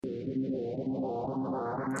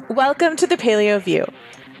Welcome to the Paleo View.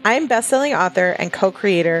 I'm bestselling author and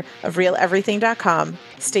co-creator of RealEverything.com,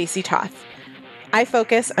 Stacey Toth. I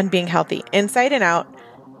focus on being healthy inside and out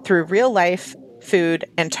through real life, food,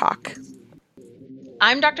 and talk.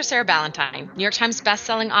 I'm Dr. Sarah Ballantyne, New York Times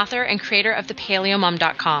bestselling author and creator of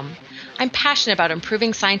thepaleomom.com. I'm passionate about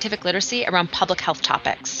improving scientific literacy around public health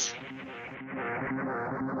topics.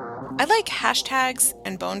 I like hashtags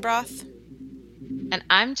and bone broth. And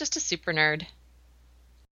I'm just a super nerd.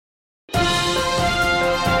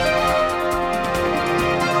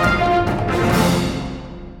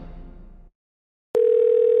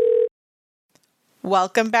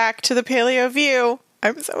 Welcome back to the Paleo View.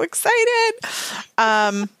 I'm so excited.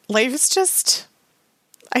 Life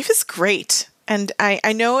is great. And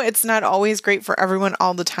I know it's not always great for everyone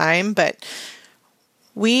all the time, but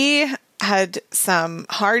we had some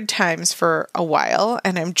hard times for a while,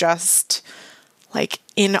 and I'm just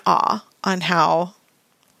in awe on how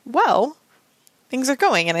well things are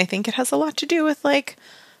going. And I think it has a lot to do with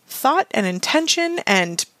thought and intention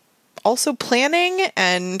and also planning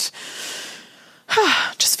and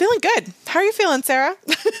just feeling good. How are you feeling, Sarah?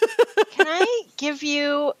 Can I give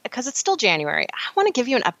you, because it's still January, I want to give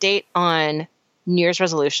you an update on New Year's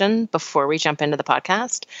resolution before we jump into the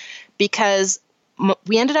podcast, because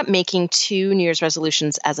we ended up making 2 New Year's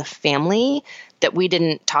resolutions as a family that we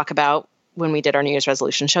didn't talk about when we did our New Year's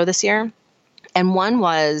resolution show this year. And one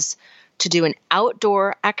was to do an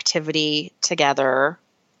outdoor activity together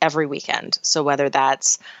every weekend. So whether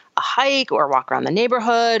that's a hike or walk around the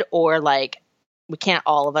neighborhood, or we can't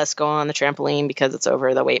all of us go on the trampoline because it's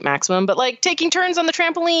over the weight maximum, but taking turns on the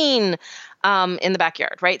trampoline in the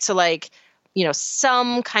backyard, right? So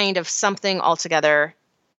some kind of something all together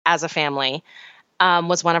as a family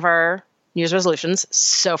was one of our New Year's resolutions.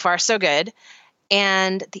 So far, so good.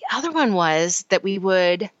 And the other one was that we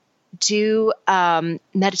would do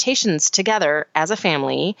meditations together as a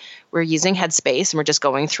family. We're using Headspace, and we're just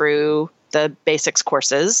going through the basics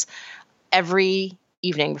courses every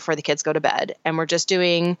evening before the kids go to bed. And we're just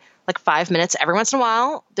doing 5 minutes. Every once in a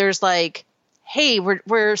while, there's hey,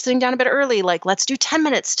 we're sitting down a bit early. Let's do 10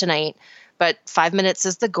 minutes tonight. But 5 minutes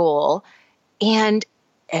is the goal. And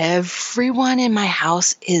everyone in my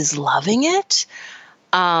house is loving it.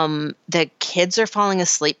 The kids are falling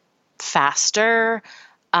asleep faster.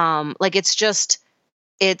 I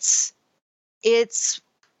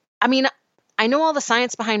mean, I know all the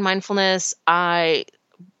science behind mindfulness. I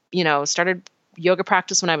started yoga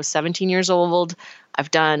practice when I was 17 years old. I've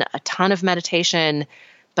done a ton of meditation,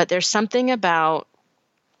 but there's something about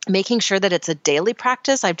making sure that it's a daily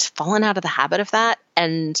practice. I've fallen out of the habit of that.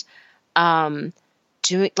 And,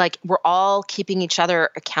 we're all keeping each other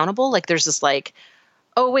accountable. There's this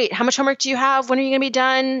oh, wait, how much homework do you have? When are you going to be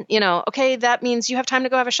done? Okay, that means you have time to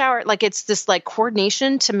go have a shower. It's this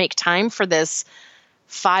coordination to make time for this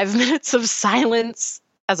 5 minutes of silence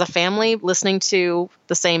as a family, listening to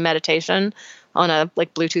the same meditation on a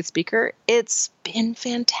Bluetooth speaker. It's been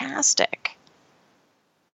fantastic.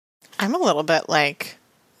 I'm a little bit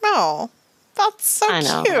oh, that's so I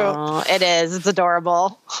know. Cute. It is. It's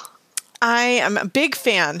adorable. I am a big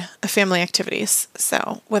fan of family activities.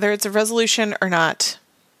 So whether it's a resolution or not,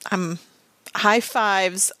 high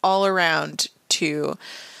fives all around to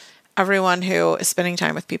everyone who is spending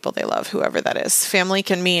time with people they love, whoever that is. Family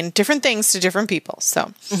can mean different things to different people.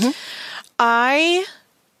 So I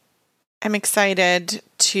am excited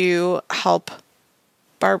to help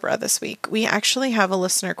Barbara this week. We actually have a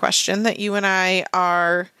listener question that you and I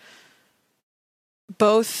are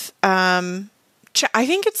both, I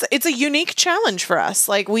think it's a unique challenge for us.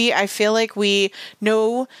 I feel like we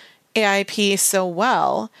know AIP so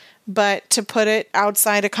well, but to put it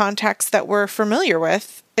outside a context that we're familiar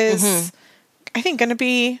with is, I think, going to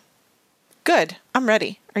be good. I'm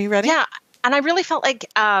ready. Are you ready? Yeah. And I really felt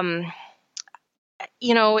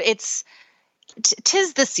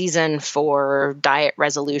tis the season for diet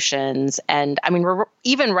resolutions. And I mean, we're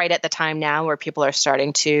even right at the time now where people are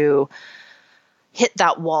starting to hit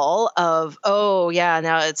that wall of, oh yeah,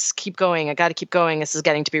 now it's keep going. I got to keep going. This is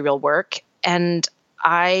getting to be real work. And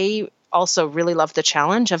I also really love the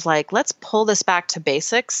challenge of let's pull this back to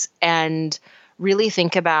basics and really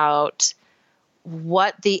think about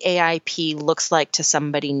what the AIP looks like to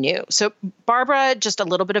somebody new. So Barbara, just a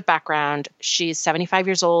little bit of background. She's 75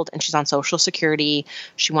 years old and she's on Social Security.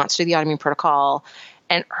 She wants to do the autoimmune protocol.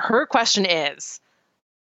 And her question is,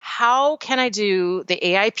 how can I do the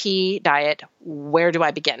AIP diet? Where do I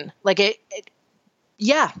begin?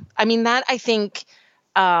 Yeah. I mean, that I think,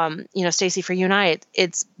 Stacey, for you and I,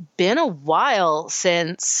 it's been a while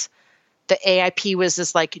since the AIP was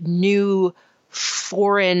this new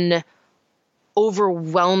foreign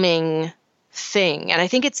overwhelming thing. And I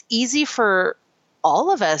think it's easy for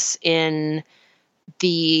all of us in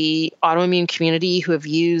the autoimmune community who have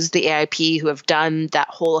used the AIP, who have done that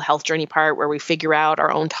whole health journey part where we figure out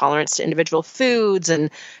our own tolerance to individual foods and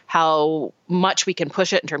how much we can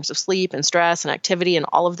push it in terms of sleep and stress and activity and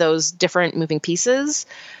all of those different moving pieces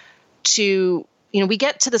to, we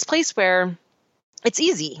get to this place where it's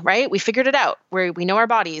easy, right? We figured it out, where we know our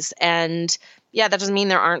bodies. And yeah, that doesn't mean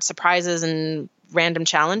there aren't surprises and random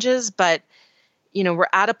challenges, but, we're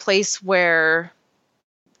at a place where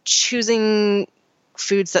choosing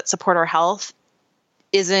foods that support our health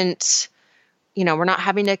isn't, we're not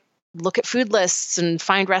having to look at food lists and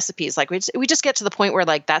find recipes. Like we just get to the point where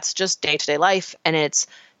like, that's just day-to-day life and it's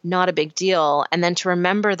not a big deal. And then to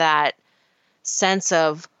remember that sense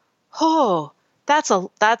of, oh, that's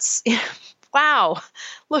wow,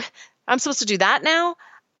 look, I'm supposed to do that now.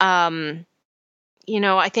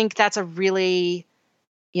 I think that's a really,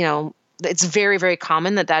 it's very, very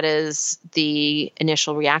common that is the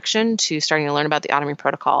initial reaction to starting to learn about the autoimmune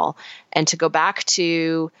protocol, and to go back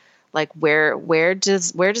to like, where's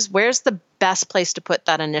the best place to put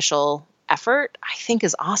that initial effort, I think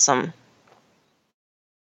is awesome.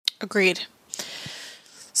 Agreed.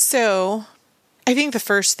 So I think the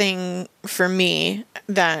first thing for me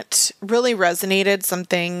that really resonated,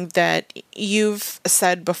 something that you've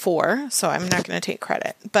said before, so I'm not going to take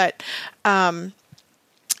credit, but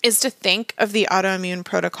is to think of the autoimmune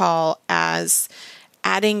protocol as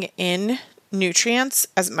adding in nutrients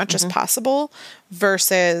as much as possible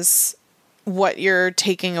versus what you're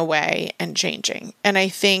taking away and changing. And I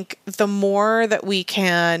think the more that we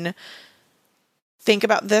can think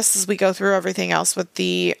about this as we go through everything else with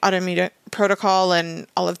the autoimmune protocol and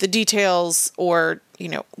all of the details, or,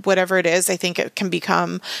 whatever it is, I think it can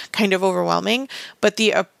become kind of overwhelming. But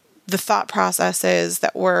the thought process is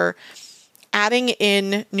that we're adding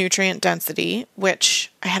in nutrient density,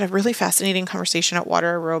 which I had a really fascinating conversation at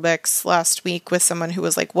Water Aerobics last week with someone who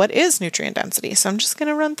was like, what is nutrient density? So I'm just going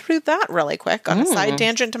to run through that really quick on a side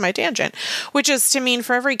tangent to my tangent, which is to mean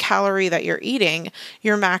for every calorie that you're eating,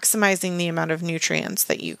 you're maximizing the amount of nutrients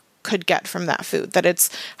that you could get from that food, that it's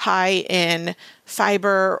high in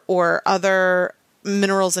fiber or other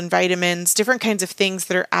minerals and vitamins, different kinds of things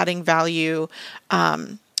that are adding value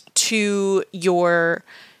to your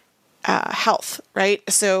health, right?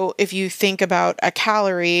 So if you think about a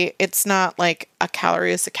calorie, it's not like a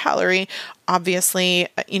calorie is a calorie. Obviously,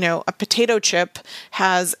 a potato chip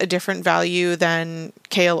has a different value than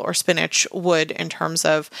kale or spinach would in terms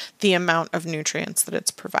of the amount of nutrients that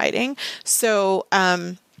it's providing. So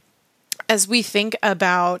as we think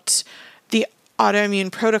about the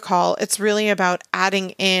autoimmune protocol, it's really about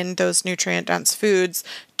adding in those nutrient-dense foods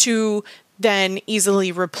to then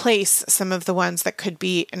easily replace some of the ones that could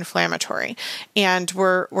be inflammatory. And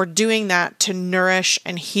we're doing that to nourish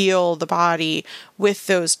and heal the body with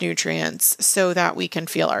those nutrients so that we can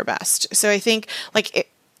feel our best. So I think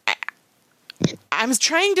I'm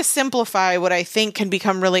trying to simplify what I think can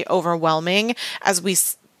become really overwhelming as we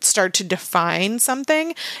start to define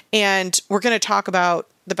something. And we're going to talk about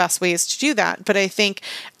the best ways to do that. But I think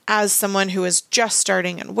as someone who is just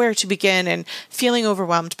starting and where to begin and feeling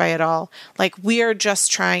overwhelmed by it all, like we are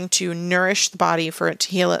just trying to nourish the body for it to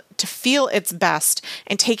heal it, to feel its best,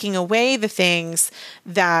 and taking away the things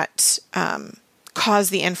that cause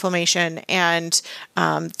the inflammation and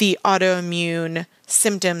the autoimmune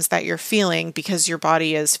symptoms that you're feeling because your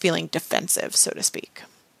body is feeling defensive, so to speak.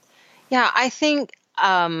 Yeah, I think,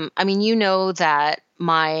 that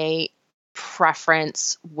my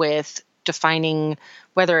preference with defining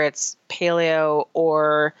whether it's paleo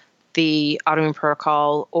or the autoimmune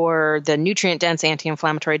protocol or the nutrient-dense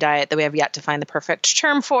anti-inflammatory diet that we have yet to find the perfect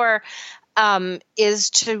term for, is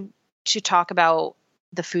to talk about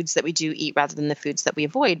the foods that we do eat rather than the foods that we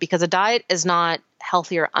avoid, because a diet is not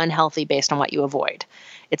healthy or unhealthy based on what you avoid.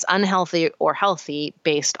 It's unhealthy or healthy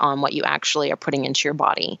based on what you actually are putting into your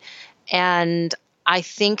body. And I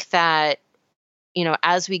think that,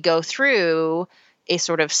 as we go through a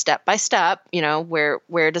sort of step-by-step,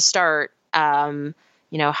 where to start, how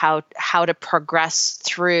to progress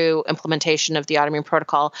through implementation of the autoimmune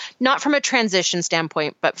protocol, not from a transition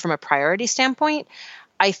standpoint, but from a priority standpoint,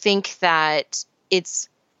 I think that it's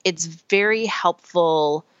very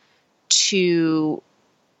helpful to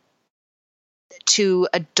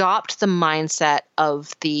adopt the mindset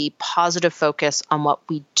of the positive focus on what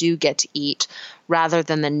we do get to eat rather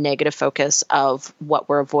than the negative focus of what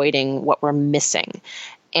we're avoiding, what we're missing.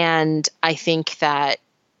 And I think that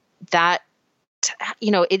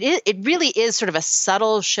it really is sort of a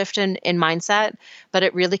subtle shift in mindset, but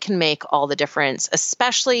it really can make all the difference,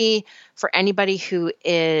 especially for anybody who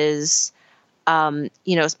is,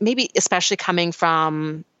 maybe especially coming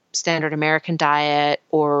from standard American diet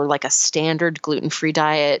or like a standard gluten-free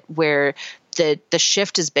diet where the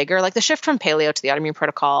shift is bigger. Like the shift from paleo to the autoimmune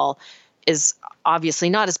protocol is obviously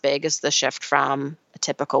not as big as the shift from a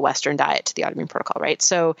typical Western diet to the autoimmune protocol, right?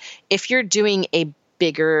 So if you're doing a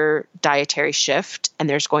bigger dietary shift and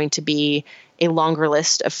there's going to be a longer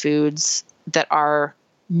list of foods that are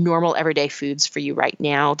normal everyday foods for you right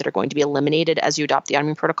now that are going to be eliminated as you adopt the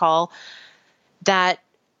autoimmune protocol, that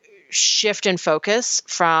shift in focus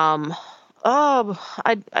from, I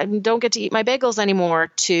don't get to eat my bagels anymore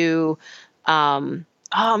to,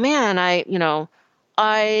 oh man,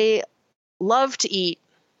 I love to eat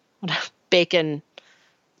bacon,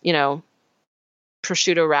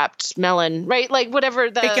 prosciutto wrapped melon, right? Like whatever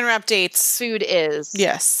the bacon wrapped dates food is.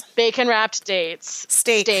 Yes. Bacon wrapped dates.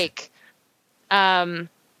 Steak. Not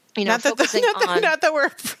that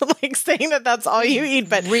we're like saying that that's all you eat,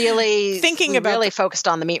 but really really focused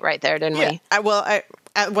on the meat right there, didn't we? I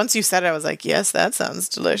once you said it, I was like, yes, that sounds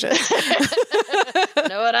delicious.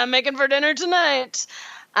 Know what I'm making for dinner tonight.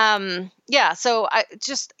 So I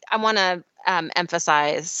want to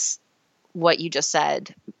emphasize what you just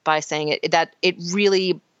said by saying that it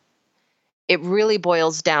really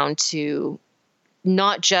boils down to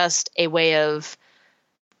not just a way of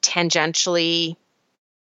tangentially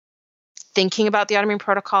thinking about the autoimmune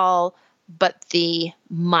protocol, but the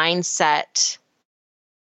mindset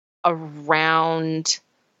around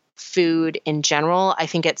food in general. I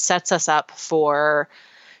think it sets us up for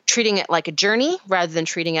treating it like a journey rather than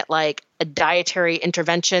treating it like a dietary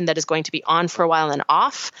intervention that is going to be on for a while and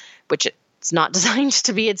off, which it's not designed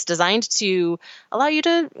to be. It's designed to allow you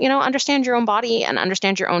to, understand your own body and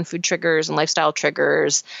understand your own food triggers and lifestyle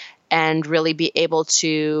triggers and really be able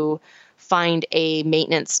to find a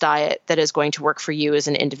maintenance diet that is going to work for you as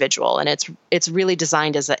an individual. And it's really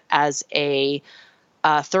designed as a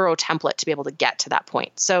thorough template to be able to get to that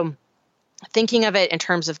point. So thinking of it in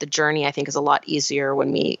terms of the journey, I think, is a lot easier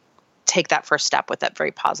when we take that first step with that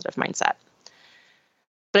very positive mindset.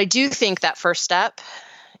 But I do think that first step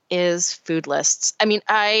is food lists. I mean,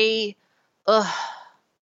 I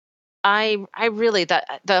really,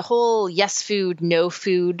 the whole yes food, no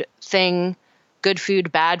food thing, good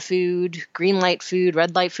food, bad food, green light food,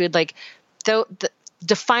 red light food, like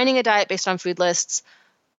defining a diet based on food lists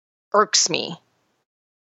irks me.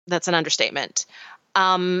 That's an understatement.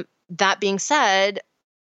 That being said,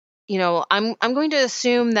 I'm going to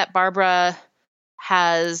assume that Barbara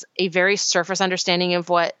has a very surface understanding of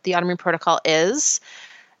what the autoimmune protocol is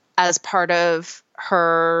as part of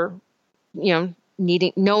her, knowing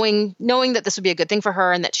that this would be a good thing for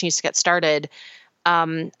her and that she needs to get started.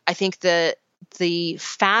 I think the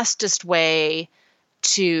fastest way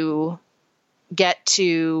to get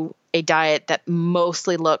to a diet that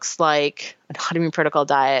mostly looks like an autoimmune protocol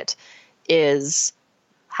diet is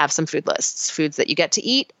have some food lists. Foods that you get to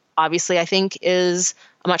eat, obviously, I think is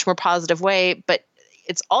a much more positive way, but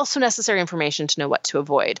it's also necessary information to know what to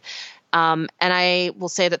avoid. And I will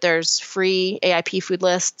say that there's free AIP food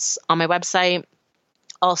lists on my website.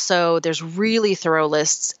 Also, there's really thorough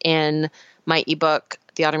lists in my ebook,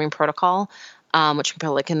 The Autoimmune Protocol, which you can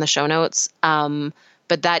put a link in the show notes.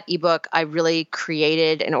 But that ebook I really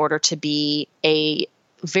created in order to be a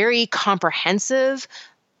very comprehensive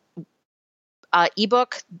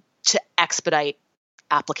ebook to expedite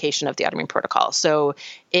application of the autoimmune protocol. So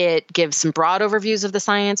it gives some broad overviews of the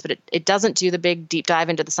science, but it doesn't do the big deep dive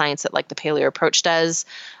into the science that like the paleo approach does.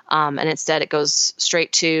 And instead it goes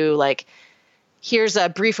straight to like, here's a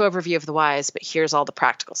brief overview of the whys, but here's all the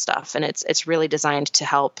practical stuff. And it's really designed to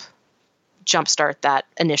help jumpstart that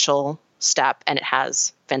initial step. And it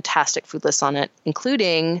has fantastic food lists on it,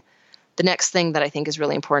 including the next thing that I think is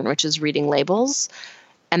really important, which is reading labels.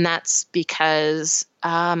 And that's because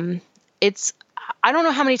I don't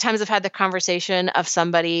know how many times I've had the conversation of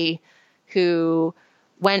somebody who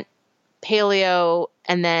went paleo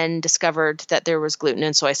and then discovered that there was gluten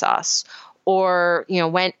in soy sauce, or,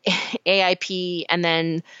 went AIP and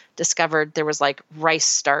then discovered there was like rice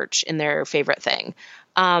starch in their favorite thing.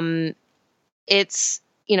 It's,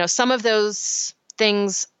 some of those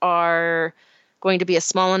things are going to be a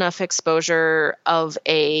small enough exposure of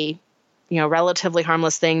a, relatively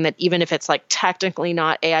harmless thing that even if it's like technically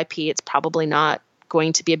not AIP, it's probably not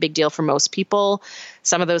going to be a big deal for most people.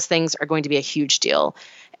 Some of those things are going to be a huge deal.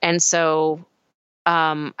 And so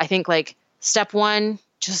I think like step one,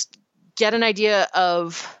 just get an idea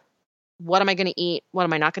of what am I going to eat? What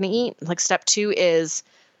am I not going to eat? Like step two is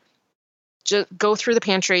just go through the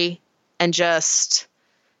pantry and just,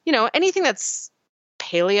 anything that's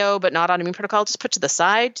paleo but not autoimmune protocol, just put to the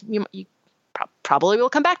side. You probably will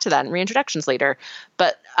come back to that in reintroductions later.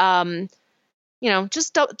 But,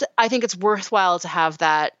 just I think it's worthwhile to have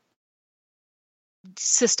that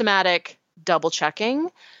systematic double checking,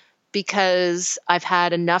 because I've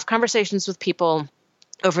had enough conversations with people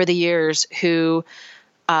over the years who,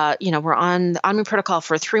 were on the autoimmune protocol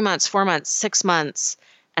for 3 months, 4 months, 6 months,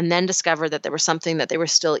 and then discovered that there was something that they were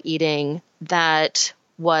still eating that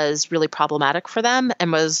was really problematic for them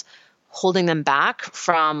and was holding them back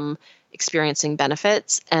from experiencing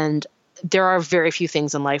benefits. And there are very few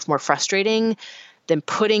things in life more frustrating than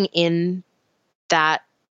putting in that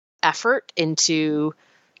effort into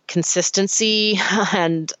consistency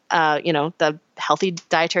and, the healthy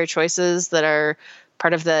dietary choices that are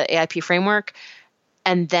part of the AIP framework,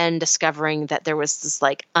 and then discovering that there was this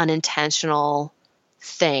like unintentional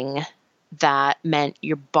thing that meant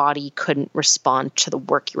your body couldn't respond to the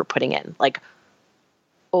work you were putting in. Like,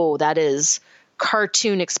 oh, that is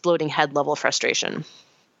cartoon exploding head level frustration.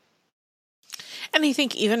 And I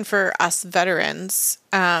think even for us veterans,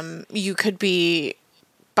 you could be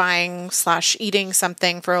buying/eating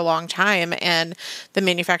something for a long time and the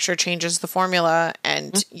manufacturer changes the formula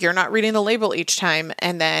and you're not reading the label each time,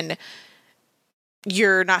 and then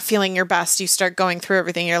you're not feeling your best. You start going through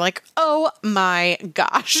everything. You're like, oh my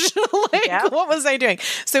gosh, what was I doing?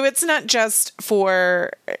 So it's not just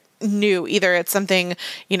for new either. It's something,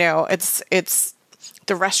 it's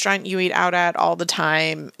the restaurant you eat out at all the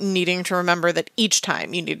time, needing to remember that each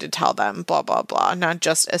time you need to tell them blah, blah, blah, not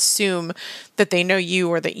just assume that they know you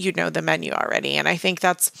or that you know the menu already. And I think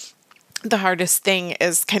that's the hardest thing,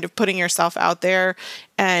 is kind of putting yourself out there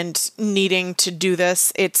and needing to do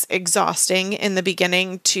this. It's exhausting in the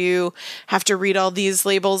beginning to have to read all these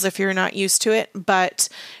labels if you're not used to it, but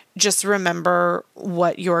just remember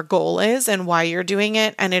what your goal is and why you're doing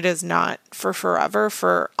it. And it is not for forever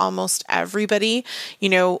for almost everybody.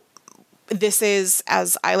 This is,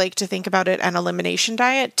 as I like to think about it, an elimination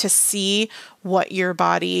diet to see what your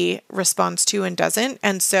body responds to and doesn't.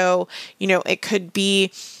 And so, it could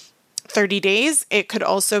be 30 days. It could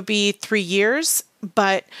also be 3 years,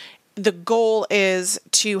 but the goal is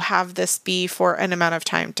to have this be for an amount of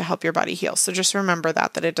time to help your body heal. So just remember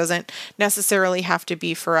that it doesn't necessarily have to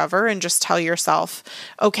be forever, and just tell yourself,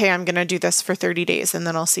 okay, I'm going to do this for 30 days and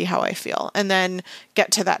then I'll see how I feel, and then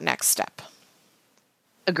get to that next step.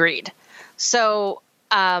 Agreed. So,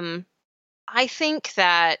 I think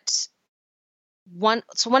that one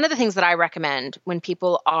of the things that I recommend when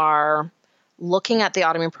people are looking at the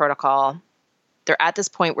autoimmune protocol, they're at this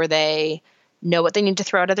point where they know what they need to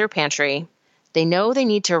throw out of their pantry. They know they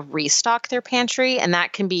need to restock their pantry, and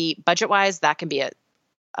that can be budget-wise, that can be a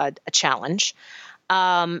challenge.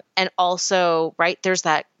 And also, right, there's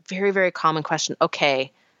that very, very common question,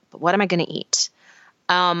 okay, but what am I going to eat?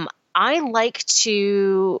 I like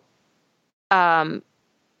to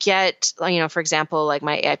get, for example, like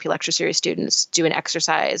my AIP lecture series students do an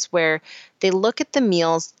exercise where they look at the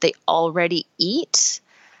meals they already eat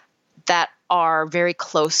that are very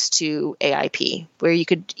close to AIP, where you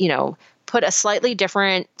could, put a slightly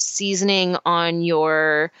different seasoning on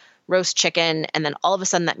your roast chicken, and then all of a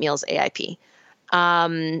sudden that meal's AIP.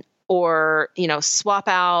 Or, swap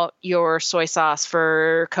out your soy sauce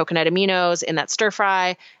for coconut aminos in that stir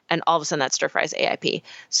fry, and all of a sudden that stir fry is AIP.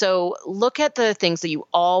 So look at the things that you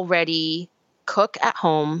already cook at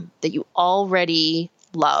home, that you already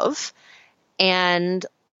love, and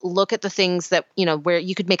look at the things that, where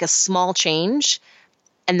you could make a small change,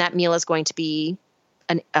 and that meal is going to be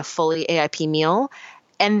a fully AIP meal,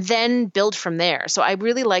 and then build from there. So I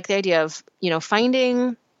really like the idea of,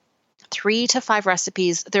 finding 3 to 5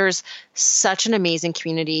 recipes. There's such an amazing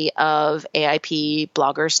community of AIP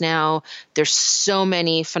bloggers now. There's so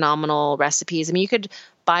many phenomenal recipes. I mean, you could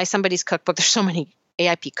buy somebody's cookbook. There's so many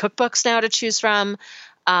AIP cookbooks now to choose from.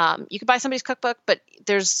 You could buy somebody's cookbook, but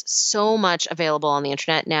there's so much available on the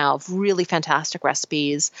internet now of really fantastic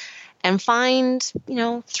recipes. And find,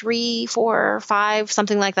 3, 4, 5,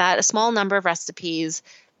 something like that, a small number of recipes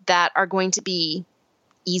that are going to be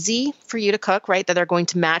easy for you to cook, right? That are going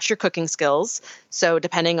to match your cooking skills. So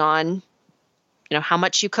depending on, how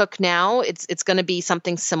much you cook now, it's going to be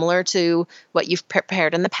something similar to what you've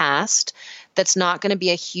prepared in the past. That's not going to be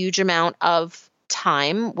a huge amount of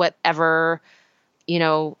time, whatever,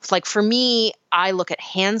 like for me, I look at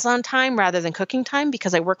hands-on time rather than cooking time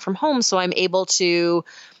because I work from home. So I'm able to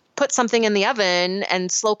put something in the oven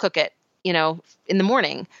and slow cook it, in the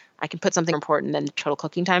morning. I can put something important than total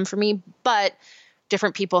cooking time for me, but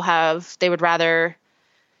different people they would rather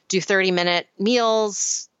do 30-minute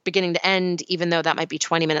meals, beginning to end, even though that might be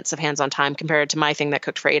 20 minutes of hands-on time compared to my thing that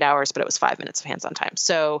cooked for 8 hours, but it was 5 minutes of hands-on time.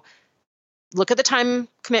 So look at the time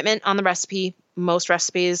commitment on the recipe. Most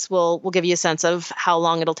recipes will give you a sense of how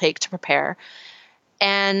long it'll take to prepare.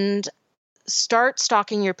 And start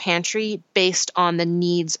stocking your pantry based on the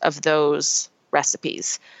needs of those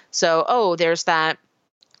recipes. So, there's that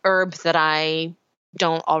herb that I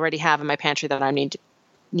don't already have in my pantry that I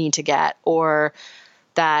need to get, or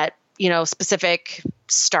that, specific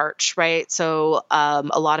starch, right? So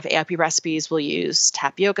a lot of AIP recipes will use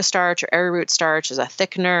tapioca starch or arrowroot starch as a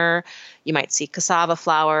thickener. You might see cassava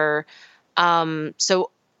flour. So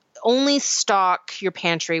only stock your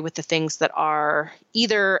pantry with the things that are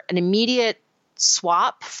either an immediate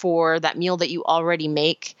swap for that meal that you already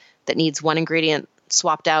make that needs one ingredient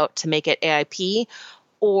swapped out to make it AIP,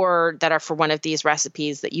 or that are for one of these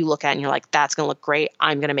recipes that you look at and you're like, that's going to look great.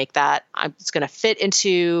 I'm going to make that. It's going to fit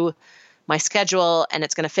into my schedule, and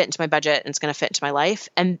it's going to fit into my budget, and it's going to fit into my life.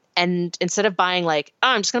 And instead of buying like,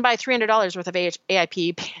 I'm just going to buy $300 worth of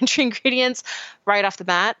AIP pantry ingredients right off the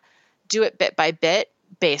bat, do it bit by bit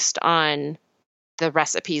based on the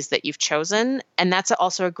recipes that you've chosen. And that's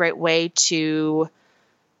also a great way to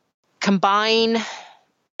combine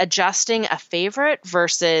adjusting a favorite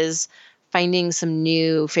versus finding some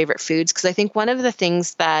new favorite foods. Because I think one of the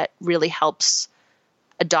things that really helps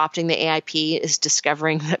adopting the AIP is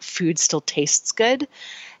discovering that food still tastes good.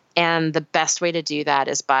 And the best way to do that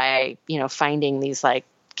is by, finding these like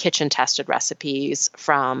kitchen tested recipes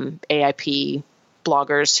from AIP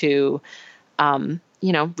bloggers who,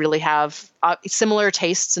 really have similar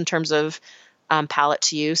tastes in terms of palate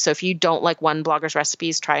to you. So if you don't like one blogger's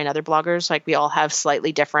recipes, try another blogger's. Like, we all have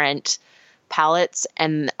slightly different palates,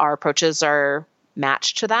 and our approaches are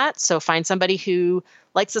matched to that. So find somebody who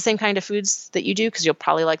likes the same kind of foods that you do, because you'll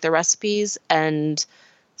probably like their recipes, and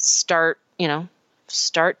start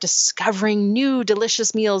discovering new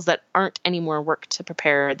delicious meals that aren't any more work to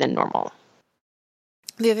prepare than normal.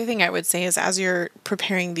 The other thing I would say is, as you're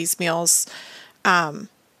preparing these meals,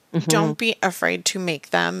 don't be afraid to make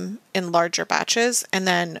them in larger batches and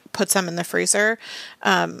then put some in the freezer.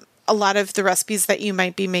 A lot of the recipes that you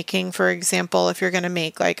might be making, for example, if you're going to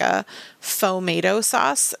make like a faux tomato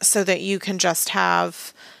sauce, so that you can just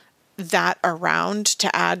have that around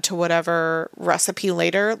to add to whatever recipe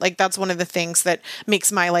later. Like, that's one of the things that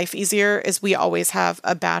makes my life easier, is we always have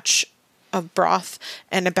a batch of broth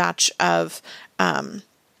and a batch of,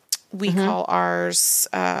 we call ours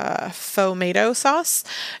faux tomato sauce.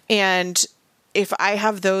 And if I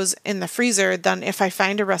have those in the freezer, then if I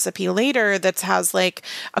find a recipe later that has like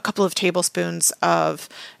a couple of tablespoons of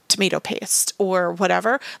tomato paste or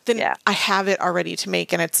whatever, then I have it already to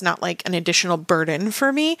make, and it's not like an additional burden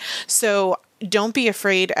for me. So don't be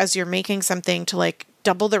afraid as you're making something to like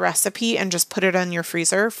double the recipe and just put it on your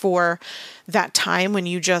freezer for that time when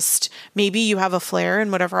you just, maybe you have a flare in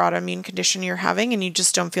whatever autoimmune condition you're having and you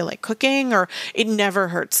just don't feel like cooking, or it never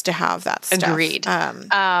hurts to have that stuff. Agreed. Prepared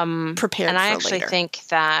and I for actually later. think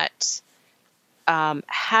that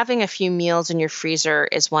having a few meals in your freezer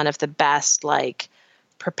is one of the best, like,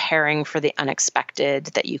 preparing for the unexpected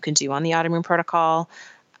that you can do on the autoimmune protocol.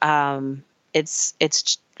 It's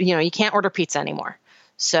you can't order pizza anymore.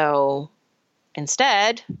 So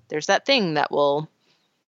instead, there's that thing that will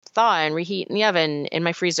thaw and reheat in the oven in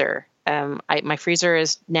my freezer. My freezer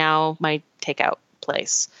is now my takeout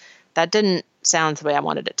place. That didn't sound the way I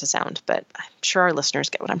wanted it to sound, but I'm sure our listeners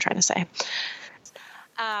get what I'm trying to say.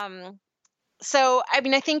 So,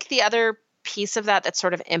 I think the other piece of that that's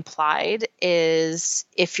sort of implied is,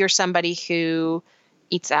 if you're somebody who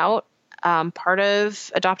eats out, part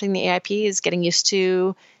of adopting the AIP is getting used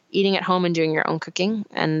to eating at home and doing your own cooking.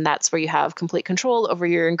 And that's where you have complete control over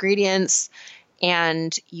your ingredients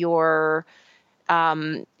and your,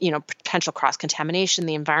 potential cross-contamination,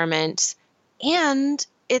 the environment, and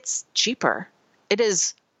it's cheaper. It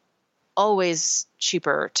is always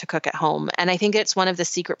cheaper to cook at home. And I think it's one of the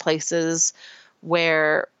secret places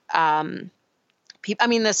where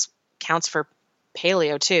this counts for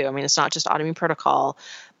paleo too. It's not just autoimmune protocol,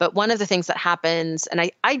 but one of the things that happens,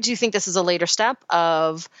 and I do think this is a later step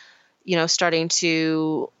of, starting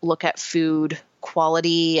to look at food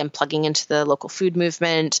quality and plugging into the local food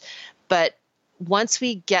movement. But once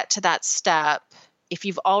we get to that step, if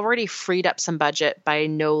you've already freed up some budget by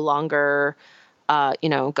no longer,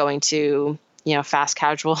 going to, fast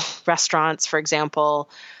casual restaurants, for example,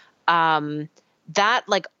 that,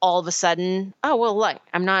 like, all of a sudden,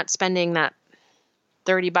 I'm not spending that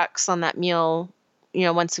 $30 on that meal,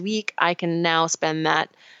 once a week. I can now spend that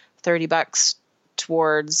 $30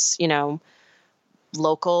 towards,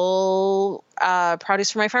 local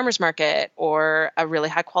produce from my farmer's market, or a really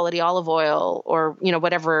high quality olive oil, or,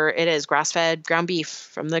 whatever it is, grass-fed ground beef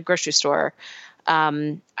from the grocery store.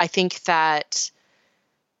 I think that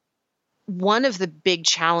one of the big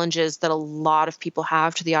challenges that a lot of people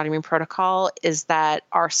have to the autoimmune protocol is that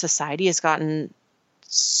our society has gotten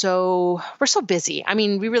we're so busy. I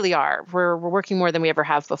mean, we really are. We're working more than we ever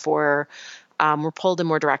have before. We're pulled in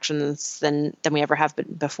more directions than we ever have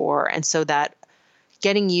been before. And so that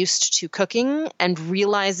getting used to cooking and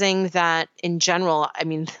realizing that in general, I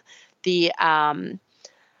mean, I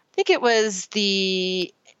think it was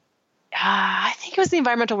the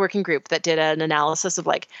environmental working group that did an analysis of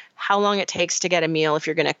like how long it takes to get a meal if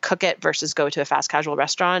you're going to cook it versus go to a fast casual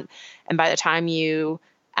restaurant. And by the time you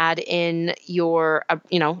add in your,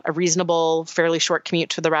 a reasonable, fairly short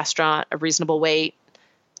commute to the restaurant, a reasonable wait,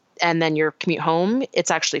 and then your commute home, it's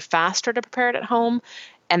actually faster to prepare it at home,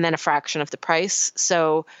 and then a fraction of the price.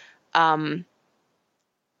 So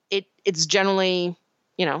it's generally,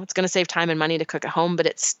 it's going to save time and money to cook at home,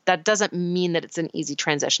 but that doesn't mean that it's an easy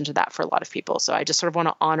transition to that for a lot of people. So I just sort of want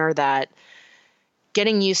to honor that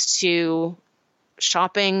getting used to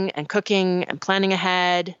shopping and cooking and planning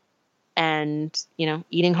ahead and,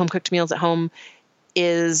 eating home cooked meals at home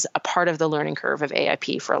is a part of the learning curve of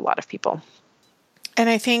AIP for a lot of people. And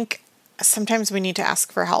I think sometimes we need to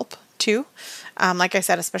ask for help too. Like I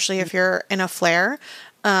said, especially if you're in a flare,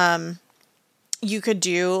 you could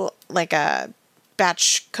do like a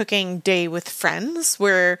batch cooking day with friends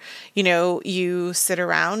where, you sit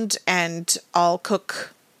around and all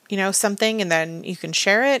cook, something, and then you can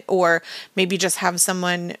share it, or maybe just have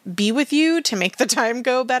someone be with you to make the time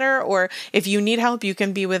go better. Or if you need help, you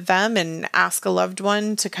can be with them and ask a loved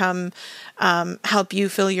one to come help you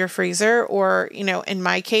fill your freezer. Or, in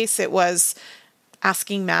my case, it was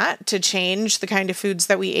asking Matt to change the kind of foods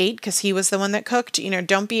that we ate because he was the one that cooked.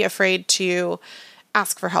 Don't be afraid to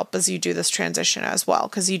ask for help as you do this transition as well,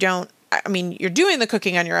 because you're doing the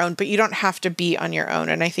cooking on your own, but you don't have to be on your own.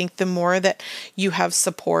 And I think the more that you have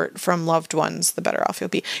support from loved ones, the better off you'll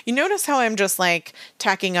be. You notice how I'm just like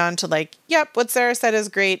tacking on to like, yep, what Sarah said is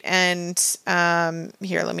great. And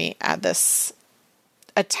here, let me add this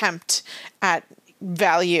attempt at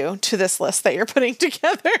value to this list that you're putting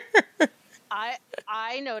together.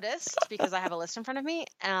 I noticed because I have a list in front of me.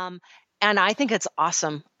 And I think it's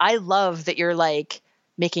awesome. I love that you're like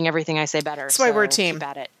making everything I say better. That's why we're a team. Keep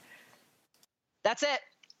at it. That's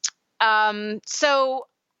it. So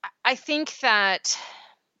I think that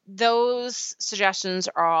those suggestions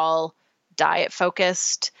are all diet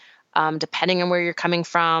focused. Depending on where you're coming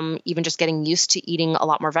from, even just getting used to eating a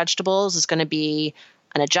lot more vegetables is going to be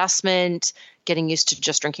an adjustment. Getting used to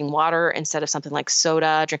just drinking water instead of something like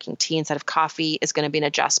soda, drinking tea instead of coffee is going to be an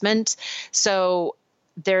adjustment. So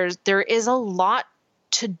there is a lot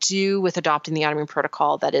to do with adopting the autoimmune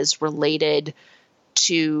protocol that is related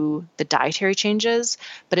to the dietary changes,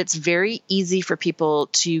 but it's very easy for people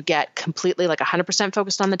to get completely like 100%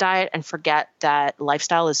 focused on the diet and forget that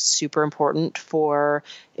lifestyle is super important for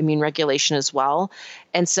immune regulation as well.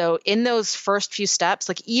 And so in those first few steps,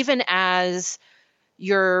 like even as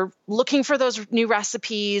you're looking for those new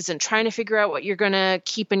recipes and trying to figure out what you're going to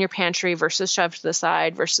keep in your pantry versus shove to the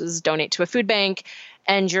side versus donate to a food bank,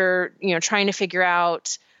 and you're, trying to figure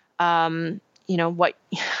out, what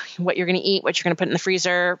you're going to eat, what you're going to put in the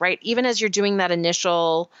freezer, right? Even as you're doing that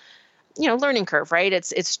initial, learning curve, right?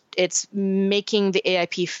 It's making the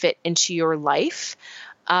AIP fit into your life,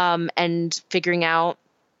 and figuring out,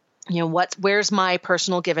 where's my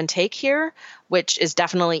personal give and take here, which is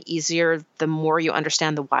definitely easier the more you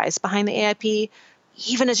understand the whys behind the AIP.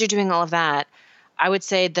 Even as you're doing all of that, I would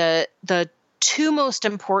say the two most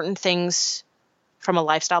important things from a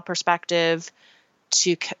lifestyle perspective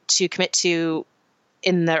to commit to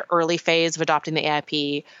in the early phase of adopting the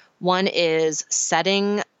AIP. One is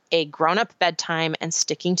setting a grown-up bedtime and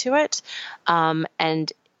sticking to it.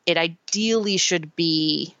 And it ideally should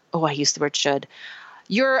be, I used the word should.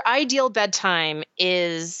 Your ideal bedtime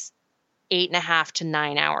is 8.5 to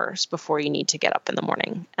 9 hours before you need to get up in the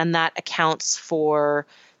morning. And that accounts for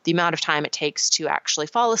the amount of time it takes to actually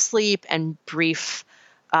fall asleep and brief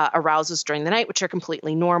arouses during the night, which are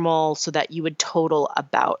completely normal, so that you would total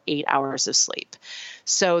about 8 hours of sleep.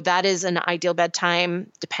 So that is an ideal bedtime,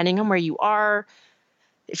 depending on where you are.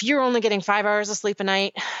 If you're only getting 5 hours of sleep a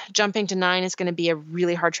night, jumping to 9 is going to be a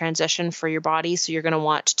really hard transition for your body. So you're going to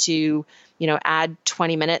want to, add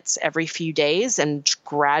 20 minutes every few days and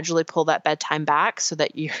gradually pull that bedtime back so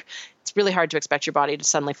that it's really hard to expect your body to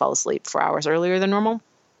suddenly fall asleep 4 hours earlier than normal.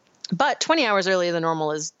 But 20 hours earlier than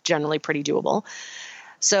normal is generally pretty doable.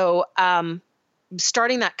 So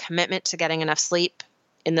starting that commitment to getting enough sleep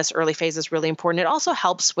in this early phase is really important. It also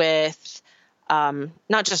helps with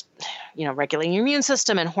not just, regulating your immune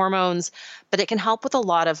system and hormones, but it can help with a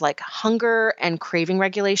lot of like hunger and craving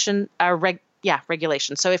regulation,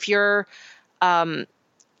 regulation. So if you're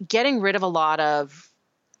getting rid of a lot of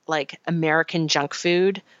like American junk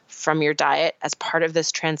food from your diet as part of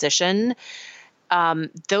this transition,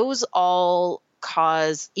 those all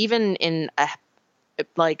cause, even in a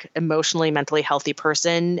like emotionally, mentally healthy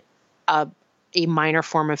person, a minor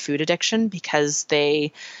form of food addiction, because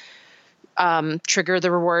they trigger the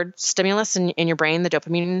reward stimulus in your brain, the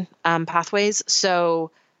dopamine pathways. So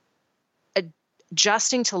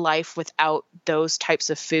adjusting to life without those types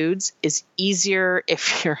of foods is easier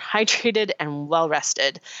if you're hydrated and well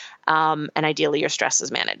rested, and ideally your stress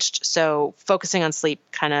is managed. So focusing on sleep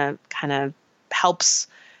kind of helps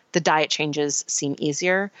the diet changes seem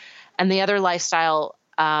easier. And the other lifestyle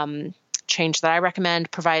change that I recommend,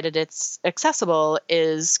 provided it's accessible,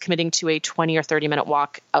 is committing to a 20 or 30-minute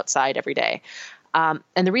walk outside every day. And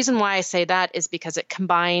the reason why I say that is because it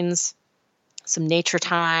combines some nature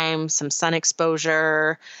time, some sun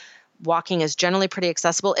exposure. Walking is generally pretty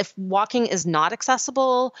accessible. If walking is not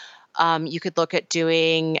accessible, you could look at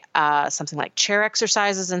doing something like chair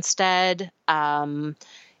exercises instead.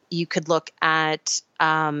 You could look at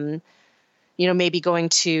maybe going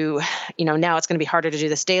to, now it's going to be harder to do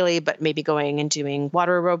this daily, but maybe going and doing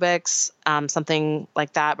water aerobics, something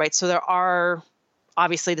like that, right? So there are,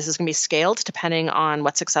 obviously this is going to be scaled depending on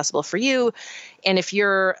what's accessible for you. And if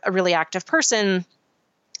you're a really active person,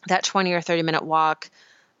 that 20 or 30-minute walk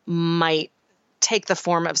might take the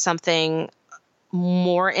form of something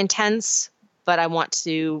more intense. But I want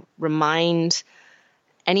to remind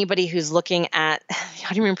anybody who's looking at the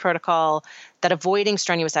autoimmune protocol that avoiding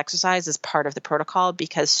strenuous exercise is part of the protocol,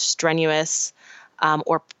 because strenuous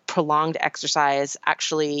or prolonged exercise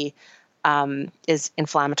actually is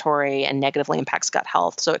inflammatory and negatively impacts gut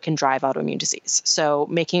health. So it can drive autoimmune disease. So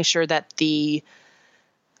making sure that the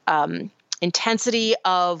intensity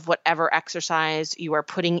of whatever exercise you are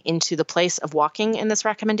putting into the place of walking in this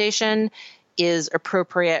recommendation is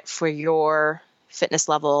appropriate for your fitness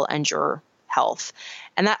level and your health.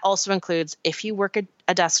 And that also includes if you work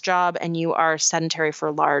a desk job and you are sedentary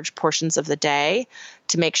for large portions of the day,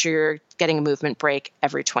 to make sure you're getting a movement break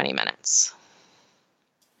every 20 minutes.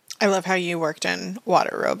 I love how you worked in water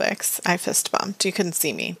aerobics. I fist bumped. You couldn't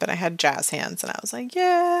see me, but I had jazz hands and I was like,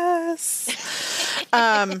 yes.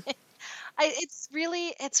 It's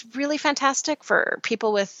really fantastic for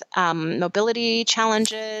people with mobility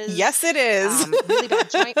challenges. Yes, it is. Really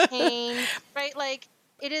bad joint pain, right? Like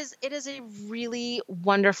it is a really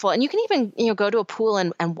wonderful, and you can even go to a pool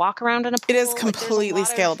and walk around in a pool. It is completely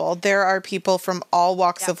scalable. There are people from all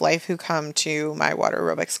walks of life who come to my water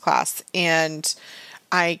aerobics class, and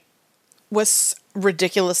I was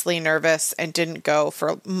ridiculously nervous and didn't go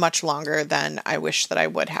for much longer than I wish that I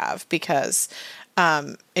would have, because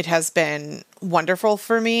it has been wonderful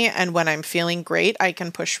for me. And when I'm feeling great, I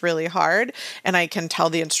can push really hard and I can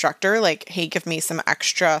tell the instructor, like, hey, give me some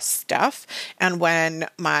extra stuff. And when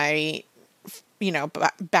my,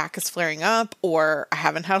 back is flaring up or I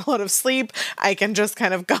haven't had a lot of sleep, I can just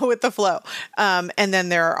kind of go with the flow. And then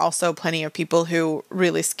there are also plenty of people who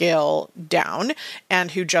really scale down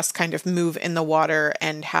and who just kind of move in the water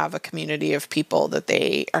and have a community of people that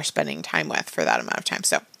they are spending time with for that amount of time.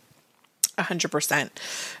 So 100%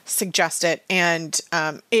 suggest it. And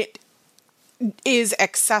it is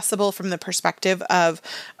accessible from the perspective of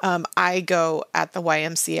I go at the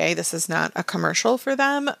YMCA. This is not a commercial for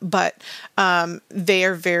them, but they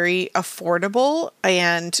are very affordable.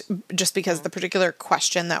 And just because the particular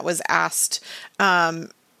question that was asked,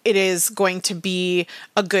 it is going to be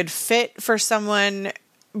a good fit for someone.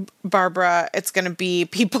 Barbara, it's going to be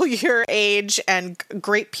people your age and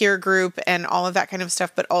great peer group and all of that kind of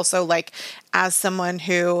stuff. But also, like, as someone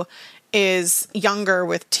who is younger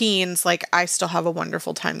with teens, like, I still have a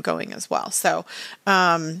wonderful time going as well. So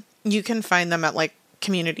you can find them at like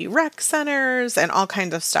community rec centers and all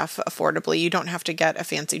kinds of stuff affordably. You don't have to get a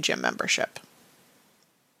fancy gym membership.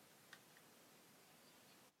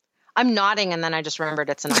 I'm nodding, and then I just remembered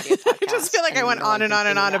it's an audio podcast. I just feel like I went on and on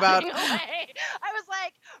and on about. I was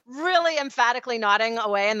like really emphatically nodding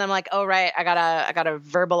away, and then I'm like, oh right, I gotta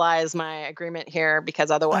verbalize my agreement here, because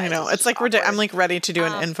otherwise, I know it's like I'm like ready to do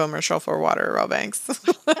an infomercial for water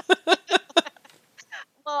aerobics.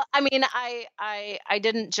 Well, I mean, I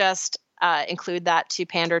didn't just include that to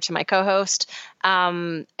pander to my co-host.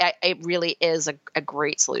 It really is a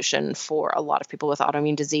great solution for a lot of people with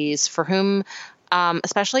autoimmune disease for whom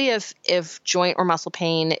especially if joint or muscle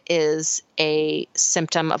pain is a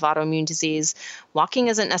symptom of autoimmune disease. Walking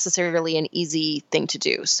isn't necessarily an easy thing to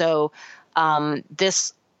do. So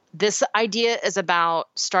this idea is about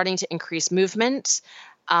starting to increase movement.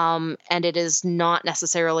 And it is not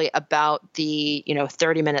necessarily about the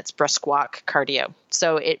 30 minutes brisk walk cardio.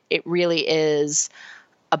 So it really is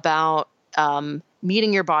about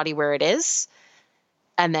meeting your body where it is,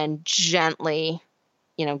 and then gently,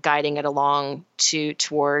 guiding it along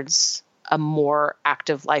towards a more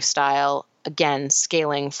active lifestyle. Again,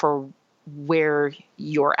 scaling for where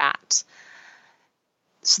you're at.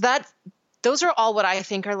 So those are all what I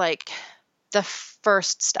think are like the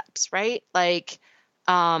first steps, right? Like,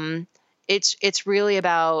 it's really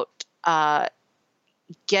about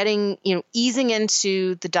getting, easing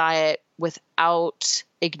into the diet without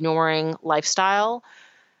ignoring lifestyle.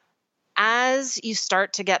 As you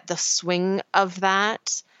start to get the swing of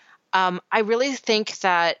that, I really think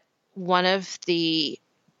that one of the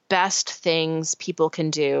best things people can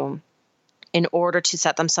do in order to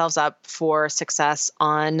set themselves up for success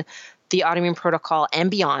on the autoimmune protocol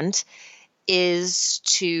and beyond is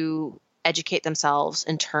to educate themselves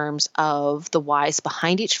in terms of the whys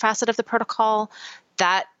behind each facet of the protocol.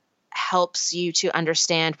 That helps you to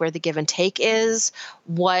understand where the give and take is,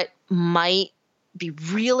 what might be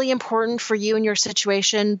really important for you in your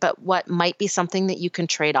situation, but what might be something that you can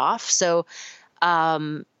trade off. So,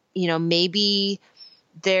 maybe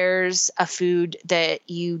there's a food that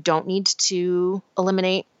you don't need to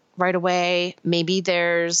eliminate right away. Maybe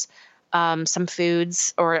there's some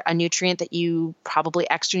foods or a nutrient that you probably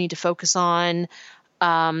extra need to focus on.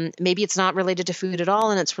 Maybe it's not related to food at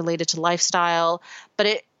all and it's related to lifestyle.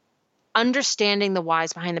 But understanding the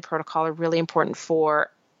whys behind the protocol are really important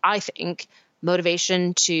for, I think,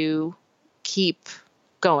 motivation to keep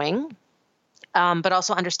going, but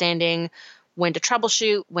also understanding when to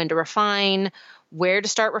troubleshoot, when to refine, where to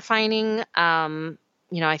start refining.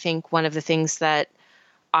 I think one of the things that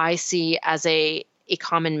I see as a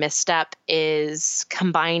common misstep is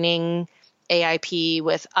combining AIP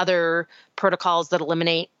with other protocols that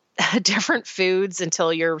eliminate different foods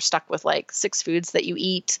until you're stuck with like 6 foods that you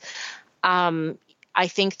eat. I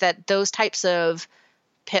think that those types of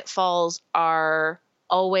pitfalls are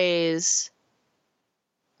always,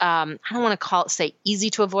 I don't want to say easy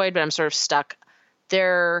to avoid, but I'm sort of stuck.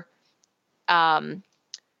 It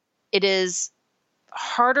is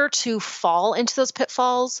harder to fall into those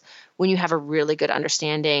pitfalls when you have a really good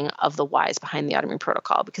understanding of the whys behind the autoimmune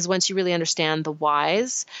protocol, because once you really understand the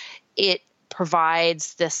whys, it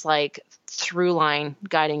provides this like through line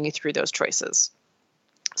guiding you through those choices.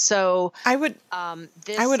 So I would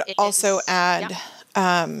also add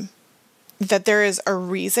that there is a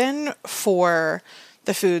reason for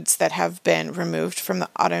the foods that have been removed from the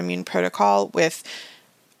autoimmune protocol, with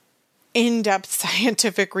in-depth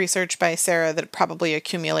scientific research by Sarah that probably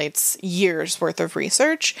accumulates years worth of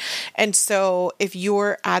research. And so if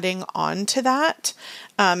you're adding on to that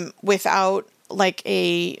without like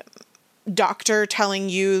a doctor telling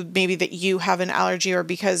you maybe that you have an allergy, or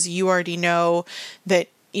because you already know that,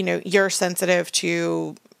 you're sensitive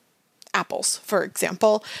to apples, for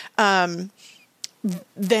example,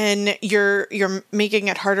 then you're making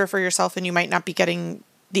it harder for yourself and you might not be getting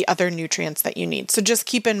the other nutrients that you need. So just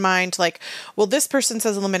keep in mind, like, well, this person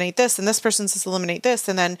says eliminate this and this person says eliminate this,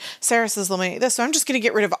 and then Sarah says eliminate this. So I'm just going to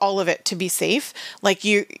get rid of all of it to be safe. Like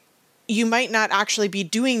you might not actually be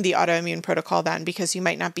doing the autoimmune protocol then, because you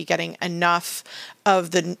might not be getting enough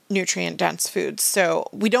of the nutrient dense foods. So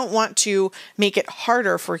we don't want to make it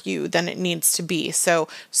harder for you than it needs to be. So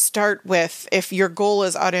start with, if your goal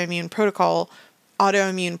is autoimmune protocol,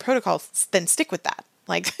 then stick with that.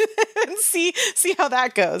 Like, and see how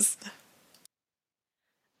that goes.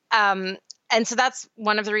 And so that's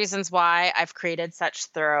one of the reasons why I've created such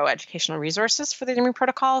thorough educational resources for the autoimmune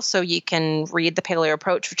protocol. So you can read the Paleo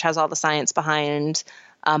Approach, which has all the science behind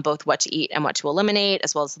both what to eat and what to eliminate,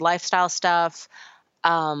 as well as the lifestyle stuff.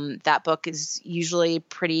 That book is usually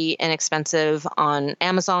pretty inexpensive on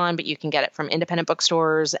Amazon, but you can get it from independent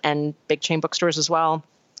bookstores and big chain bookstores as well.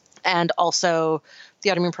 And also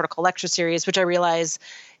the Autoimmune Protocol Lecture Series, which I realize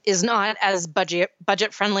is not as budget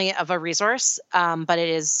friendly of a resource, but it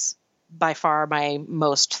is by far my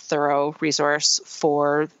most thorough resource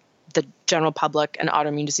for the general public and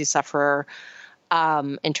autoimmune disease sufferer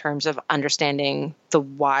in terms of understanding the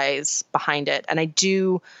whys behind it. And I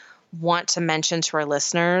do want to mention to our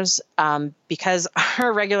listeners, because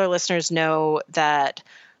our regular listeners know that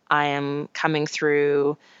I am coming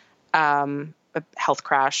through a health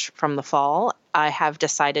crash from the fall, I have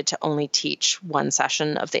decided to only teach one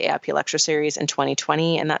session of the AIP lecture series in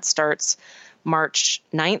 2020, and that starts March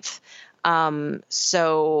 9th.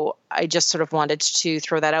 So I just sort of wanted to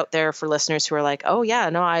throw that out there for listeners who are like, oh yeah,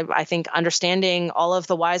 no, I think understanding all of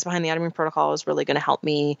the whys behind the autoimmune protocol is really going to help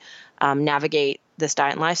me navigate this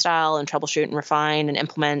diet and lifestyle and troubleshoot and refine and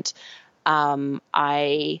implement.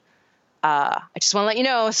 I just want to let you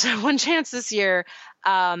know, so one chance this year,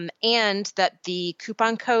 and that the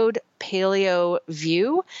coupon code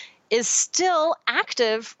PaleoView is still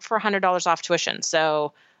active for $100 off tuition.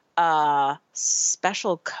 So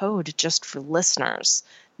special code just for listeners.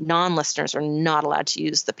 Non-listeners are not allowed to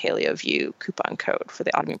use the PaleoView coupon code for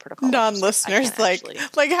the autoimmune protocol. Non-listeners,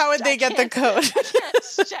 like how would they get the code? I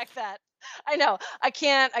can't check that. I know. I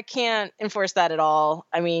can't enforce that at all.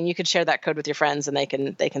 I mean, you could share that code with your friends and they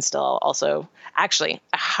can still also, actually,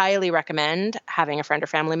 I highly recommend having a friend or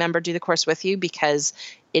family member do the course with you, because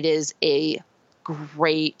it is a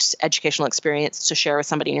great educational experience to share with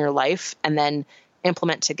somebody in your life and then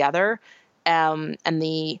implement together. And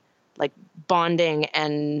the like bonding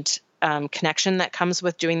and connection that comes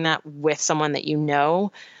with doing that with someone that you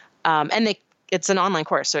know. And it's an online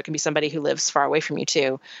course, so it can be somebody who lives far away from you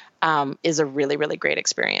too, is a really, really great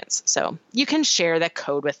experience. So you can share that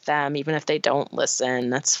code with them, even if they don't listen,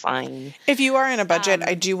 that's fine. If you are in a budget,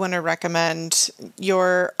 I do want to recommend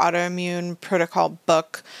your autoimmune protocol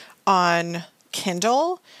book on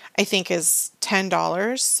Kindle. I think is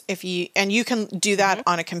 $10 and you can do that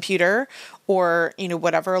on a computer or,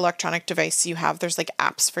 whatever electronic device you have. There's like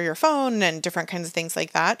apps for your phone and different kinds of things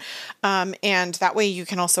like that. And that way you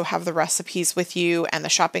can also have the recipes with you and the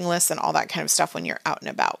shopping lists and all that kind of stuff when you're out and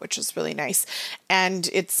about, which is really nice. And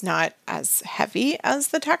it's not as heavy as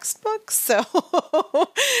the textbook. So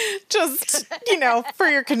just, for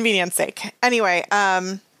your convenience sake. Anyway,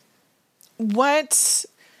 what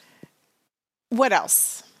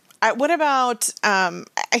else? What about, I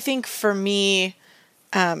think for me,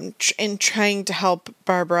 in trying to help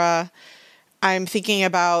Barbara, I'm thinking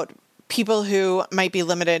about people who might be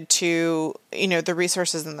limited to, the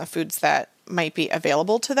resources and the foods that might be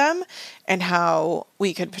available to them and how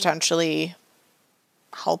we could potentially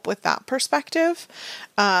help with that perspective.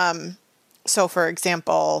 So for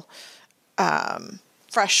example,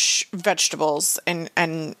 fresh vegetables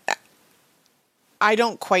and I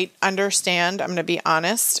don't quite understand, I'm going to be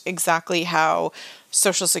honest, exactly how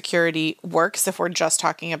Social Security works if we're just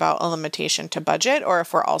talking about a limitation to budget or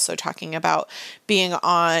if we're also talking about being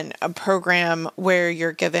on a program where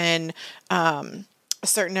you're given a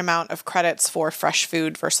certain amount of credits for fresh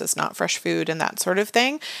food versus not fresh food and that sort of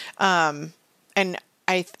thing. And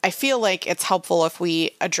I feel like it's helpful if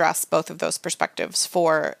we address both of those perspectives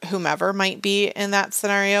for whomever might be in that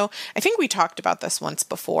scenario. I think we talked about this once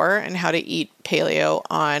before and how to eat paleo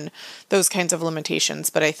on those kinds of limitations,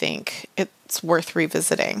 but I think it's worth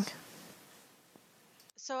revisiting.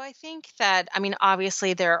 So I think that,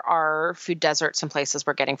 obviously there are food deserts and places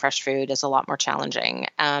where getting fresh food is a lot more challenging.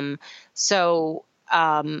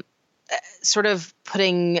 Sort of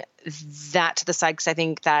putting that to the side, because I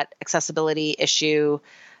think that accessibility issue,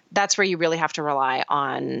 that's where you really have to rely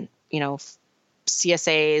on,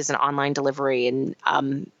 CSAs and online delivery. And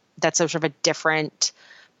that's sort of a different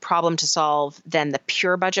problem to solve than the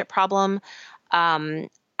pure budget problem. I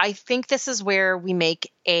think this is where we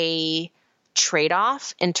make a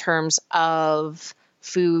trade-off in terms of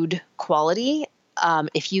food quality.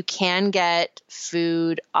 If you can get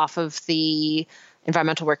food off of the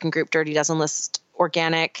Environmental Working Group Dirty Dozen List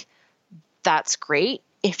organic, that's great.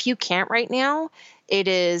 If you can't right now, it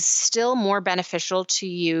is still more beneficial to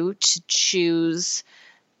you to choose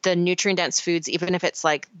the nutrient-dense foods, even if it's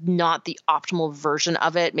like not the optimal version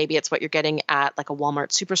of it. Maybe it's what you're getting at like a Walmart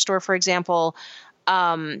superstore, for example.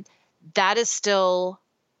 That is still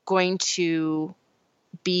going to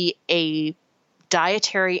be a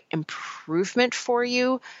dietary improvement for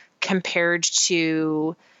you compared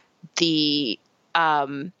to the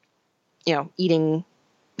eating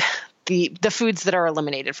the foods that are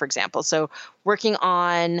eliminated, for example. So working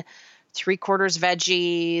on 3/4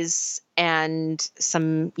 veggies and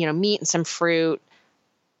some, meat and some fruit,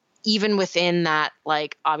 even within that,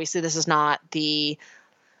 like, obviously this is not the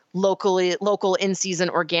local in-season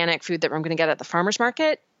organic food that I'm going to get at the farmer's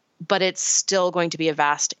market, but it's still going to be a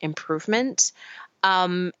vast improvement.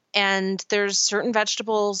 And there's certain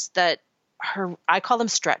vegetables that I call them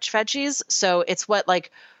stretch veggies. So it's what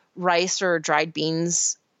like rice or dried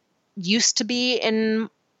beans used to be in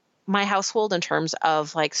my household in terms